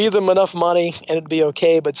they'll leave them enough money and it'd be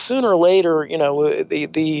okay. But sooner or later,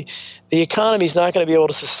 the economy's not going to be able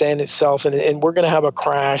to sustain itself, and we're going to have a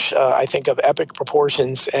crash, I think, of epic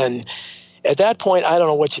proportions. And at that point, I don't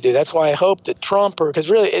know what you do. That's why I hope that Trump, because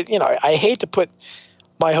really, I hate to put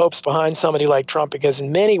my hopes behind somebody like Trump, because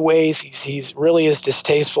in many ways he's really as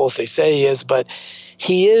distasteful as they say he is, but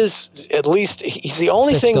he is, at least, he's the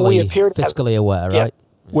only thing we appear to have. Fiscally aware, right?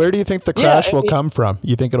 Where do you think the crash will come from?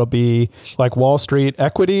 You think it'll be like Wall Street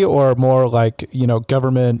equity, or more like,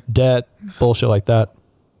 government debt, bullshit like that?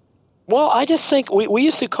 Well, I just think we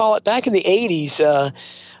used to call it back in the 80s.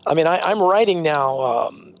 I'm writing now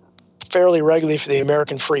fairly regularly for the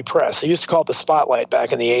American Free Press. They used to call it the Spotlight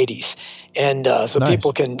back in the 80s. And so nice.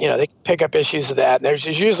 People can, they can pick up issues of that. And there's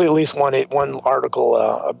usually at least one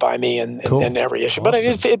article by me in every issue. Awesome.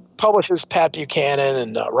 But it publishes Pat Buchanan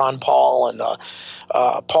and Ron Paul and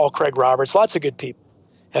Paul Craig Roberts, lots of good people.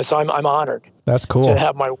 And so I'm honored. That's cool to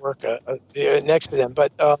have my work next to them.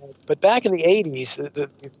 But back in the 80s, the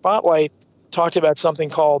Spotlight talked about something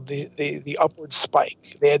called the upward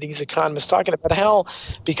spike. They had these economists talking about how,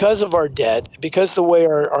 because of our debt, because the way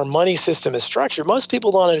our money system is structured, most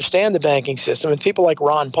people don't understand the banking system. And people like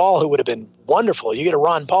Ron Paul, who would have been wonderful. You get a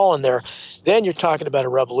Ron Paul in there, then you're talking about a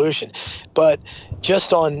revolution. But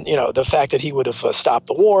just on, the fact that he would have stopped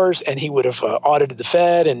the wars, and he would have audited the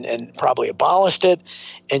Fed and probably abolished it,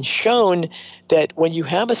 and shown that when you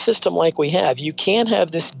have a system like we have, you can't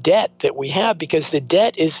have this debt that we have, because the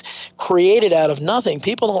debt is created out of nothing.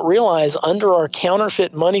 People don't realize under our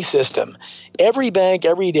counterfeit money system, every bank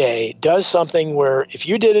every day does something where if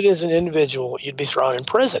you did it as an individual, you'd be thrown in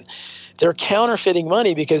prison. They're counterfeiting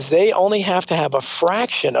money because they only have to have a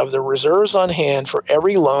fraction of the reserves on hand for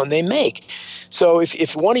every loan they make. So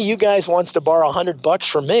if one of you guys wants to borrow $100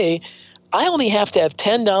 from me, I only have to have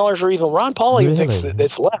 $10, or even Ron Paul even thinks that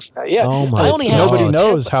it's less. Yeah, Oh my I only have Nobody to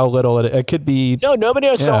knows how little it could be. No, nobody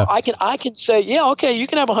knows. Yeah. So I can say, yeah, okay, you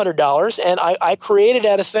can have $100, and I created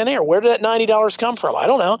out of thin air. Where did that $90 come from? I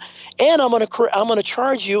don't know. And I'm gonna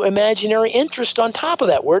charge you imaginary interest on top of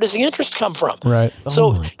that. Where does the interest come from? Right.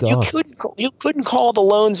 So my God. you couldn't call the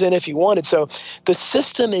loans in if you wanted. So the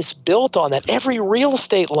system is built on that. Every real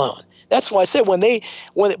estate loan. That's why I said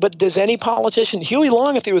but does any politician, Huey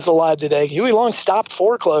Long, if he was alive today, Huey Long stopped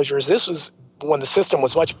foreclosures. This was when the system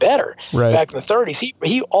was much better back in the 30s.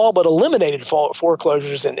 He all but eliminated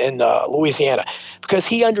foreclosures in Louisiana because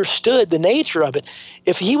he understood the nature of it.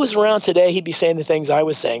 If he was around today, he'd be saying the things I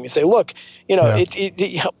was saying. He'd say, look,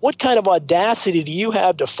 what kind of audacity do you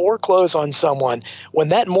have to foreclose on someone when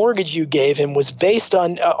that mortgage you gave him was based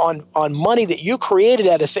on money that you created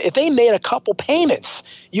if they made a couple payments,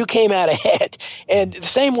 you came out ahead. And the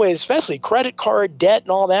same way, especially credit card debt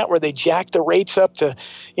and all that, where they jack the rates up to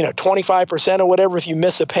 25% or whatever if you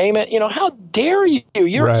miss a payment. How dare you?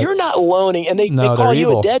 You're not loaning, and they call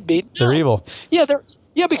you a deadbeat. No. They're evil. Yeah,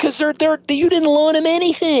 because you didn't loan them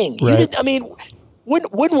anything. Right. You didn't. I mean,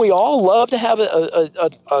 wouldn't we all love to have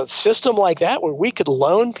a system like that where we could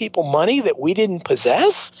loan people money that we didn't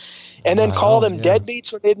possess, and then call them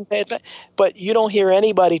deadbeats when they didn't pay it back? But you don't hear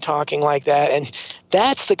anybody talking like that, and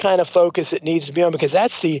that's the kind of focus it needs to be on, because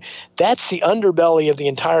that's the underbelly of the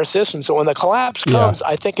entire system. So when the collapse comes,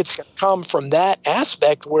 I think it's going to come from that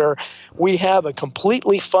aspect where we have a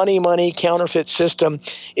completely funny money counterfeit system.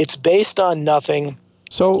 It's based on nothing.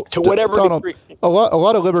 So to whatever Donald, degree. a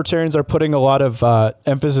lot of libertarians are putting a lot of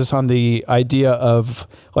emphasis on the idea of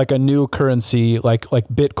like a new currency, like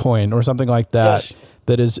Bitcoin or something like that. Yes.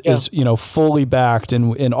 That is fully backed,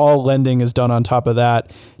 and all lending is done on top of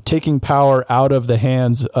that, taking power out of the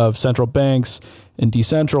hands of central banks and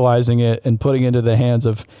decentralizing it and putting it into the hands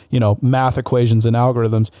of math equations and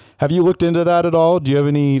algorithms. Have you looked into that at all? Do you have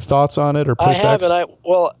any thoughts on it or pushbacks? I have, and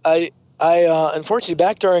I unfortunately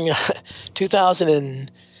back during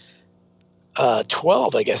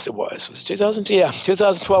 2012, I guess it was 2000. Yeah,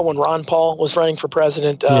 2012 when Ron Paul was running for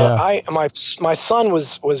president. My son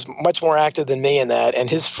was much more active than me in that,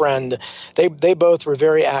 and his friend. They both were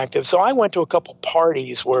very active. So I went to a couple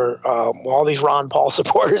parties where all these Ron Paul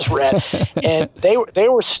supporters were at, and they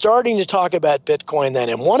were starting to talk about Bitcoin then.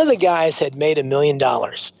 And one of the guys had made $1 million.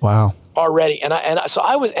 Wow. Already, and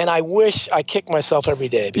I wish I kicked myself every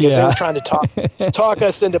day because they were trying to talk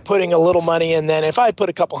us into putting a little money in. Then if I put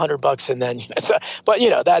a couple $100 in, then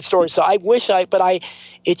that story. So I wish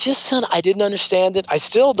it just I didn't understand it. I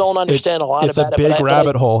still don't understand a lot about it. It's a big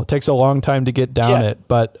rabbit hole. It takes a long time to get down it,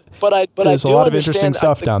 but there's a lot of interesting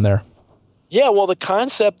stuff down there. Yeah, well, the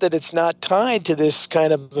concept that it's not tied to this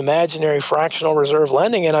kind of imaginary fractional reserve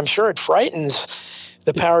lending, and I'm sure it frightens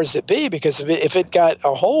the powers that be, because if it got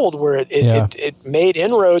a hold where it made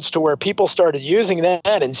inroads to where people started using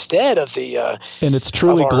that instead of the and it's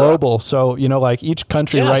truly global. So like each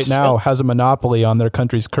country right now has a monopoly on their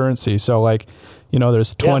country's currency. So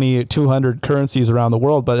there's 200 currencies around the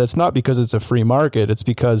world, but it's not because it's a free market. It's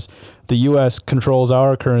because the U.S. controls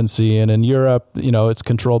our currency, and in Europe, it's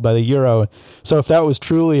controlled by the euro. So if that was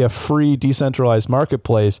truly a free, decentralized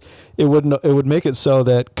marketplace, it would make it so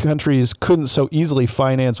that countries couldn't so easily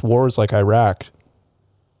finance wars like Iraq.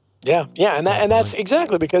 Yeah, and that's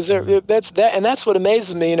exactly because that's what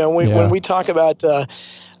amazes me. When we talk about.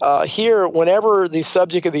 Here, whenever the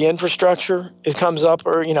subject of the infrastructure comes up,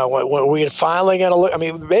 or when we're finally going to look, I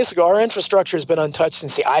mean, basically our infrastructure has been untouched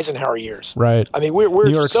since the Eisenhower years. Right. I mean, we're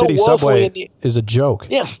New York so City subway is a joke.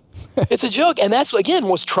 Yeah, it's a joke, and that's again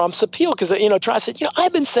was Trump's appeal, because Trump said,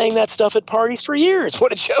 I've been saying that stuff at parties for years.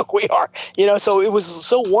 What a joke we are. So it was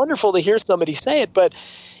so wonderful to hear somebody say it. But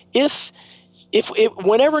if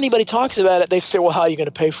whenever anybody talks about it, they say, well, how are you going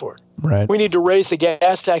to pay for it? Right. We need to raise the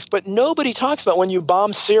gas tax, but nobody talks about when you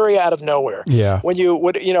bomb Syria out of nowhere. Yeah. When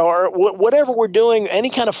or whatever we're doing, any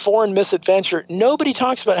kind of foreign misadventure, nobody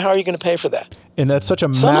talks about how are you going to pay for that. And that's such a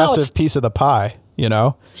massive piece of the pie. you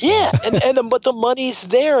know? Yeah, but the money's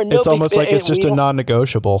there, and it's almost like it's just a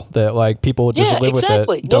non-negotiable that like people will just live with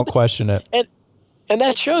it, don't question it. And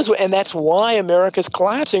that shows, and that's why America's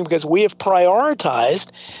collapsing, because we have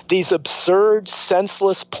prioritized these absurd,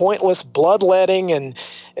 senseless, pointless bloodletting and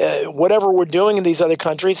whatever we're doing in these other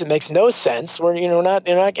countries. It makes no sense. We're not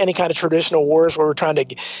any kind of traditional wars where we're trying to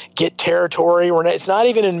get territory. It's not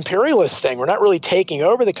even an imperialist thing. We're not really taking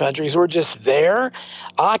over the countries. We're just there,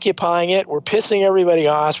 occupying it. We're pissing everybody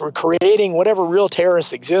off. We're creating whatever real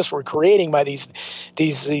terrorists exist. We're creating by these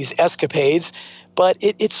escapades. But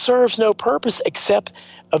it serves no purpose except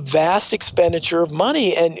a vast expenditure of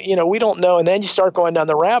money. And, we don't know. And then you start going down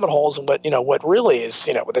the rabbit holes and what really is,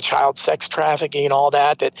 with the child sex trafficking and all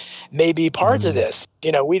that may be parts of this.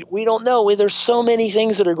 We don't know. There's so many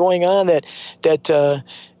things that are going on that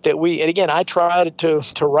we, and again, I try to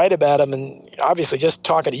write about them. And obviously just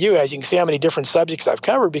talking to you guys, you can see how many different subjects I've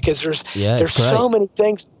covered, because there's so many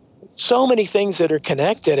things. So many things that are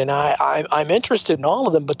connected, and I'm interested in all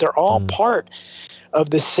of them, but they're all part of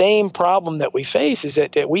the same problem that we face. Is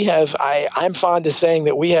that we have, I'm fond of saying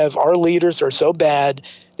that we have, our leaders are so bad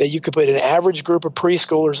that you could put an average group of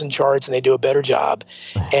preschoolers in charge and they do a better job,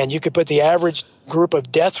 and you could put the average group of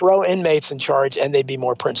death row inmates in charge and they'd be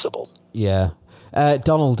more principled. Yeah.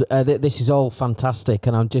 Donald, this is all fantastic,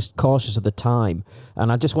 and I'm just cautious of the time,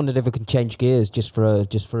 and I just wondered if we could change gears just for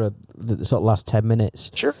the sort of last 10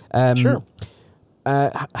 minutes. Sure. Sure.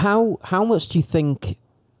 How much do you think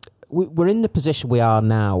we're in the position we are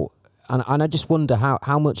now, and I just wonder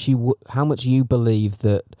how much you believe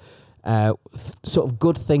that sort of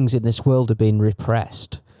good things in this world are being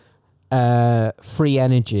repressed. Free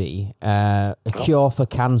energy, a cure for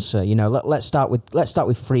cancer. Let's start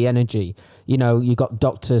with free energy. You got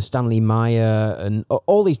Dr. Stanley Meyer and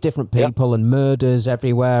all these different people, and murders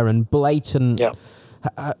everywhere, and blatant. Yeah.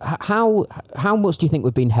 How much do you think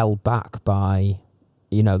we've been held back by,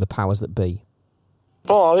 the powers that be?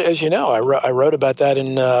 Well, as you know, I wrote about that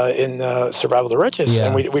in Survival of the Richest,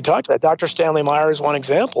 and we talked about Dr. Stanley Meyer is one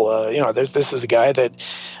example. This is a guy that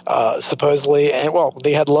supposedly,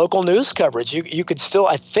 they had local news coverage. You could still,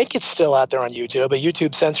 I think it's still out there on YouTube, but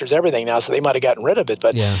YouTube censors everything now, so they might have gotten rid of it.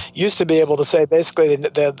 But used to be able to say basically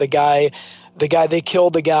the guy they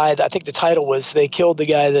killed the guy. I think the title was they killed the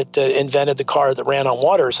guy that invented the car that ran on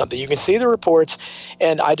water or something. You can see the reports,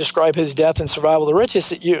 and I describe his death in Survival of the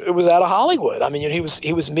Richest. It was out of Hollywood. I mean,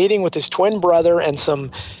 he was meeting with his twin brother and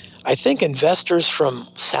some, I think, investors from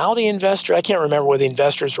Saudi investor. I can't remember where the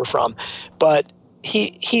investors were from, but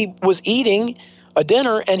he was eating a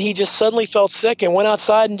dinner and he just suddenly felt sick and went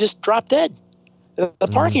outside and just dropped dead. The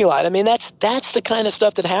parking lot. I mean, that's the kind of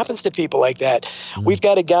stuff that happens to people like that. We've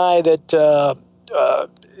got a guy that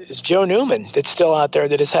is Joe Newman that's still out there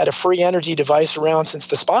that has had a free energy device around since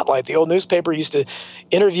the Spotlight. The old newspaper used to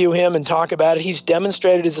interview him and talk about it. He's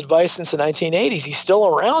demonstrated his device since the 1980s. He's still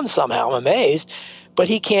around somehow. I'm amazed, but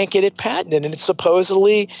he can't get it patented. And it's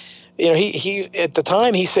supposedly, he at the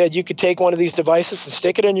time he said you could take one of these devices and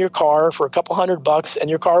stick it in your car for a couple $100 and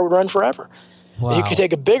your car would run forever. Wow. You could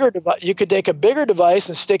take a bigger device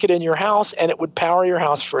and stick it in your house, and it would power your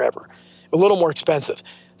house forever. A little more expensive.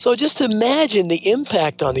 So just imagine the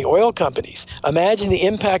impact on the oil companies. Imagine the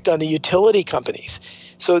impact on the utility companies.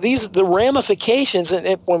 So the ramifications,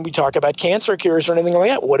 and when we talk about cancer cures or anything like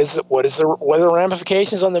that, what are the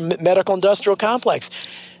ramifications on the medical industrial complex?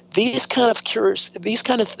 These kind of cures, these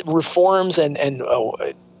kind of reforms and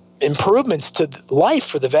improvements to life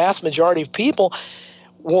for the vast majority of people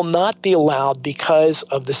will not be allowed because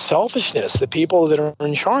of the selfishness. The people that are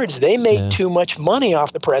in charge, they make too much money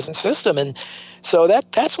off the present system, and so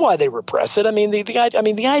that's why they repress it. I mean,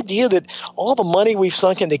 the idea that all the money we've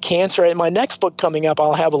sunk into cancer. In my next book coming up,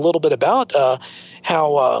 I'll have a little bit about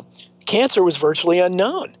how cancer was virtually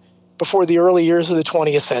unknown before the early years of the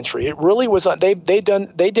 20th century. It really was. They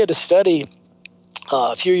did a study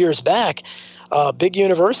a few years back. Big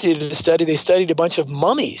university did a study. They studied a bunch of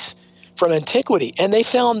mummies from antiquity, and they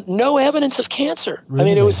found no evidence of cancer. Really? I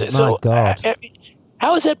mean, it was My God.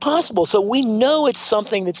 How is that possible? So we know it's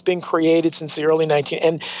something that's been created since the early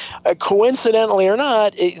 1900s. And coincidentally or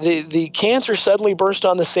not, the cancer suddenly burst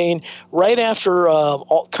on the scene right after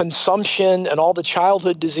all consumption and all the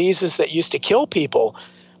childhood diseases that used to kill people.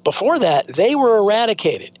 Before that, they were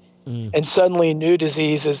eradicated. And suddenly new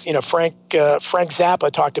diseases, Frank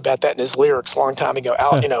Zappa talked about that in his lyrics a long time ago,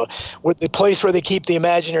 with the place where they keep the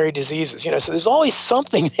imaginary diseases, so there's always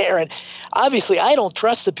something there. And obviously I don't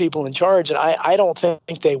trust the people in charge, and I don't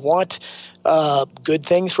think they want good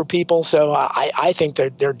things for people. So I think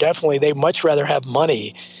they're definitely, they much rather have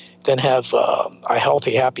money than have a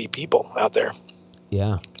healthy, happy people out there.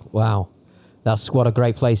 Yeah. Wow. That's what a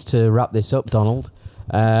great place to wrap this up, Donald.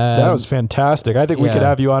 That was fantastic. I think we could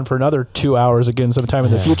have you on for another 2 hours again sometime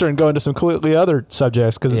in the future and go into some completely other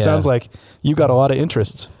subjects, because it sounds like you got a lot of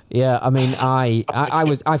interests. Yeah, I mean,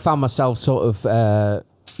 I found myself sort of,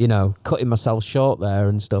 cutting myself short there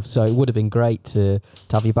and stuff. So it would have been great to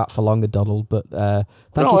have you back for longer, Donald. But thank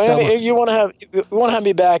you so much. You want to have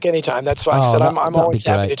me back anytime. That's fine. I'm always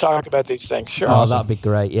happy to talk about these things. Sure. Oh, that'd be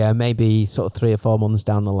great. Yeah, maybe sort of 3 or 4 months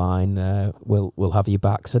down the line, we'll have you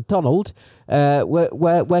back. So, Donald,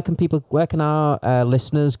 where can our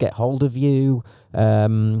listeners get hold of you?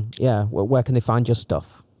 Where can they find your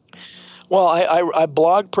stuff? Well, I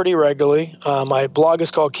blog pretty regularly. My blog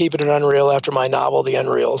is called Keeping It Unreal after my novel, The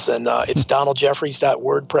Unreals, and it's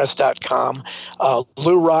donaldjefferies.wordpress.com.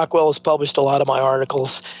 Lou Rockwell has published a lot of my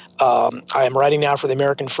articles. I am writing now for the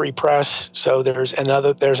American Free Press, so there's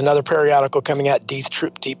another periodical coming out, Deep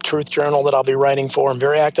Truth Journal, that I'll be writing for. I'm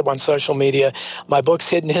very active on social media. My books,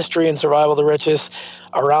 Hidden History and Survival of the Richest,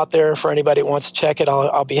 are out there for anybody who wants to check it.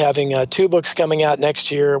 I'll be having 2 books coming out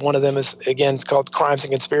next year. One of them is, again, called Crimes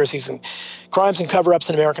and Conspiracies and Crimes and Cover-Ups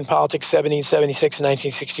in American Politics, 1776 and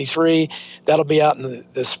 1963. That'll be out in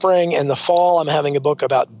the spring. And the fall, I'm having a book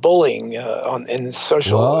about bullying in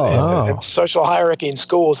social hierarchy in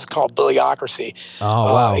schools. It's called Bullyocracy.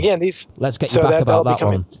 Oh, wow. Again, let's get you back about that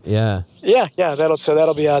one. Yeah. Yeah,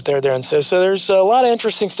 that'll be out there. And so there's a lot of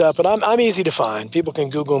interesting stuff, but I'm easy to find. People can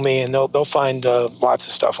Google me and they'll find lots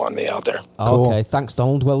of stuff on me out there. Cool. Okay, thanks,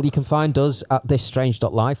 Donald. Well, you can find us at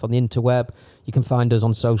thisstrange.life on the interweb. You can find us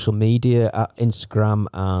on social media at Instagram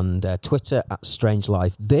and Twitter at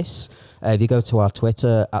StrangeLifeThis. If you go to our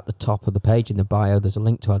Twitter, at the top of the page in the bio, there's a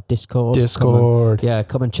link to our Discord.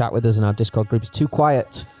 Come and chat with us in our Discord group. It's too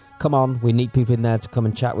quiet. Come on, we need people in there to come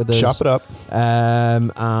and chat with us. Chop it up.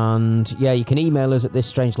 You can email us at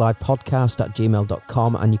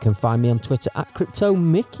thisstrangelifepodcast@gmail.com, and you can find me on Twitter at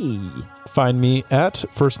CryptoMickey. Find me at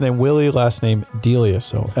first name Willie, last name Delius,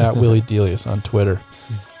 so at Willie Delius on Twitter.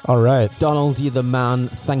 All right. Donald, you're the man.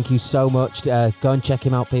 Thank you so much. Go and check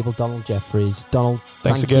him out, people. Donald Jefferies. Donald,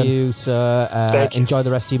 thanks thank again. you, sir. Thank you. Enjoy the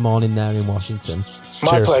rest of your morning there in Washington.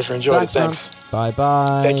 My Cheers. pleasure. Enjoy it. Thanks.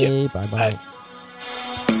 Bye-bye. Thank you. Bye-bye. Bye.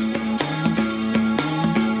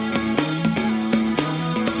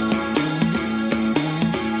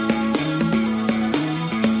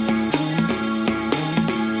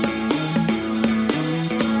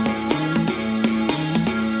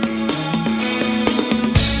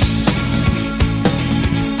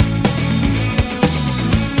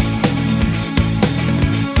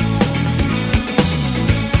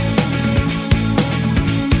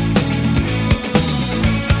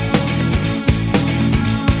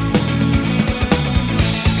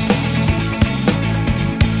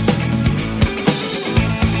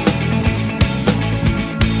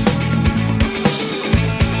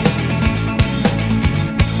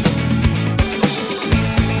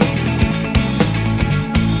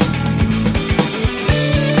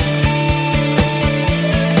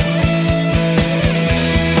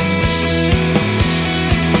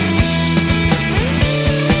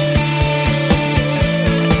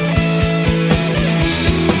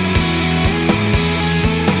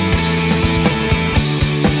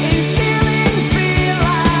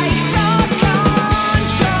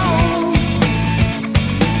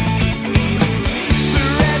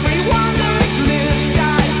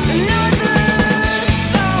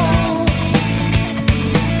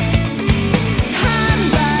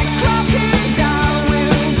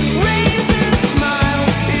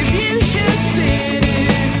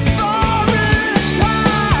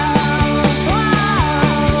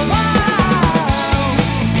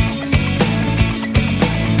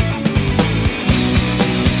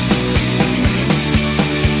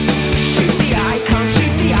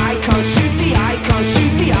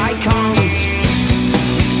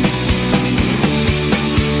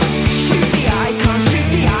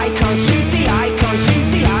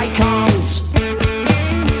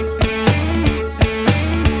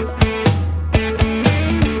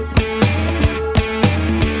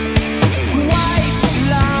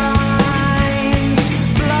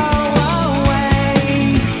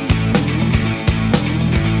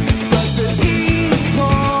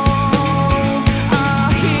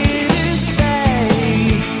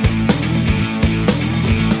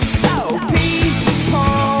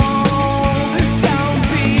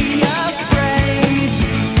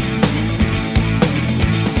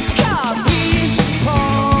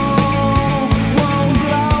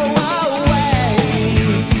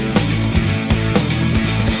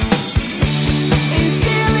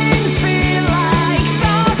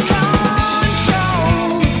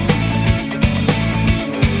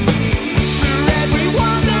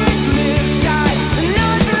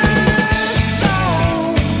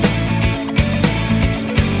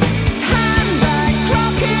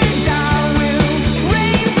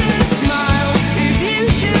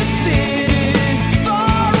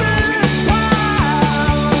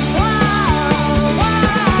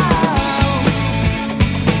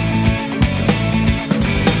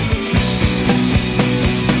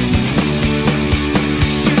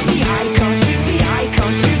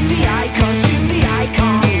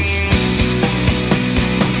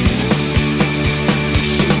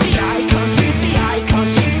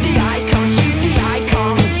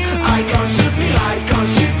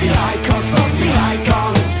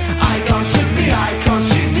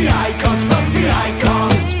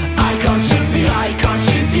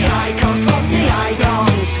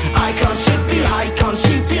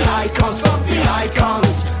 icons, fuck the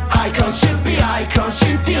icons. Icons should be icons,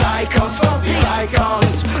 shoot the icons, fuck the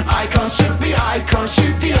icons. Icons should be icons,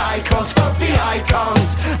 shoot the icons, fuck the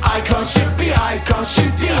icons. Icons should be icons,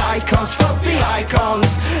 shoot the icons, fuck the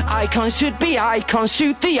icons. Icons should be icons, shoot the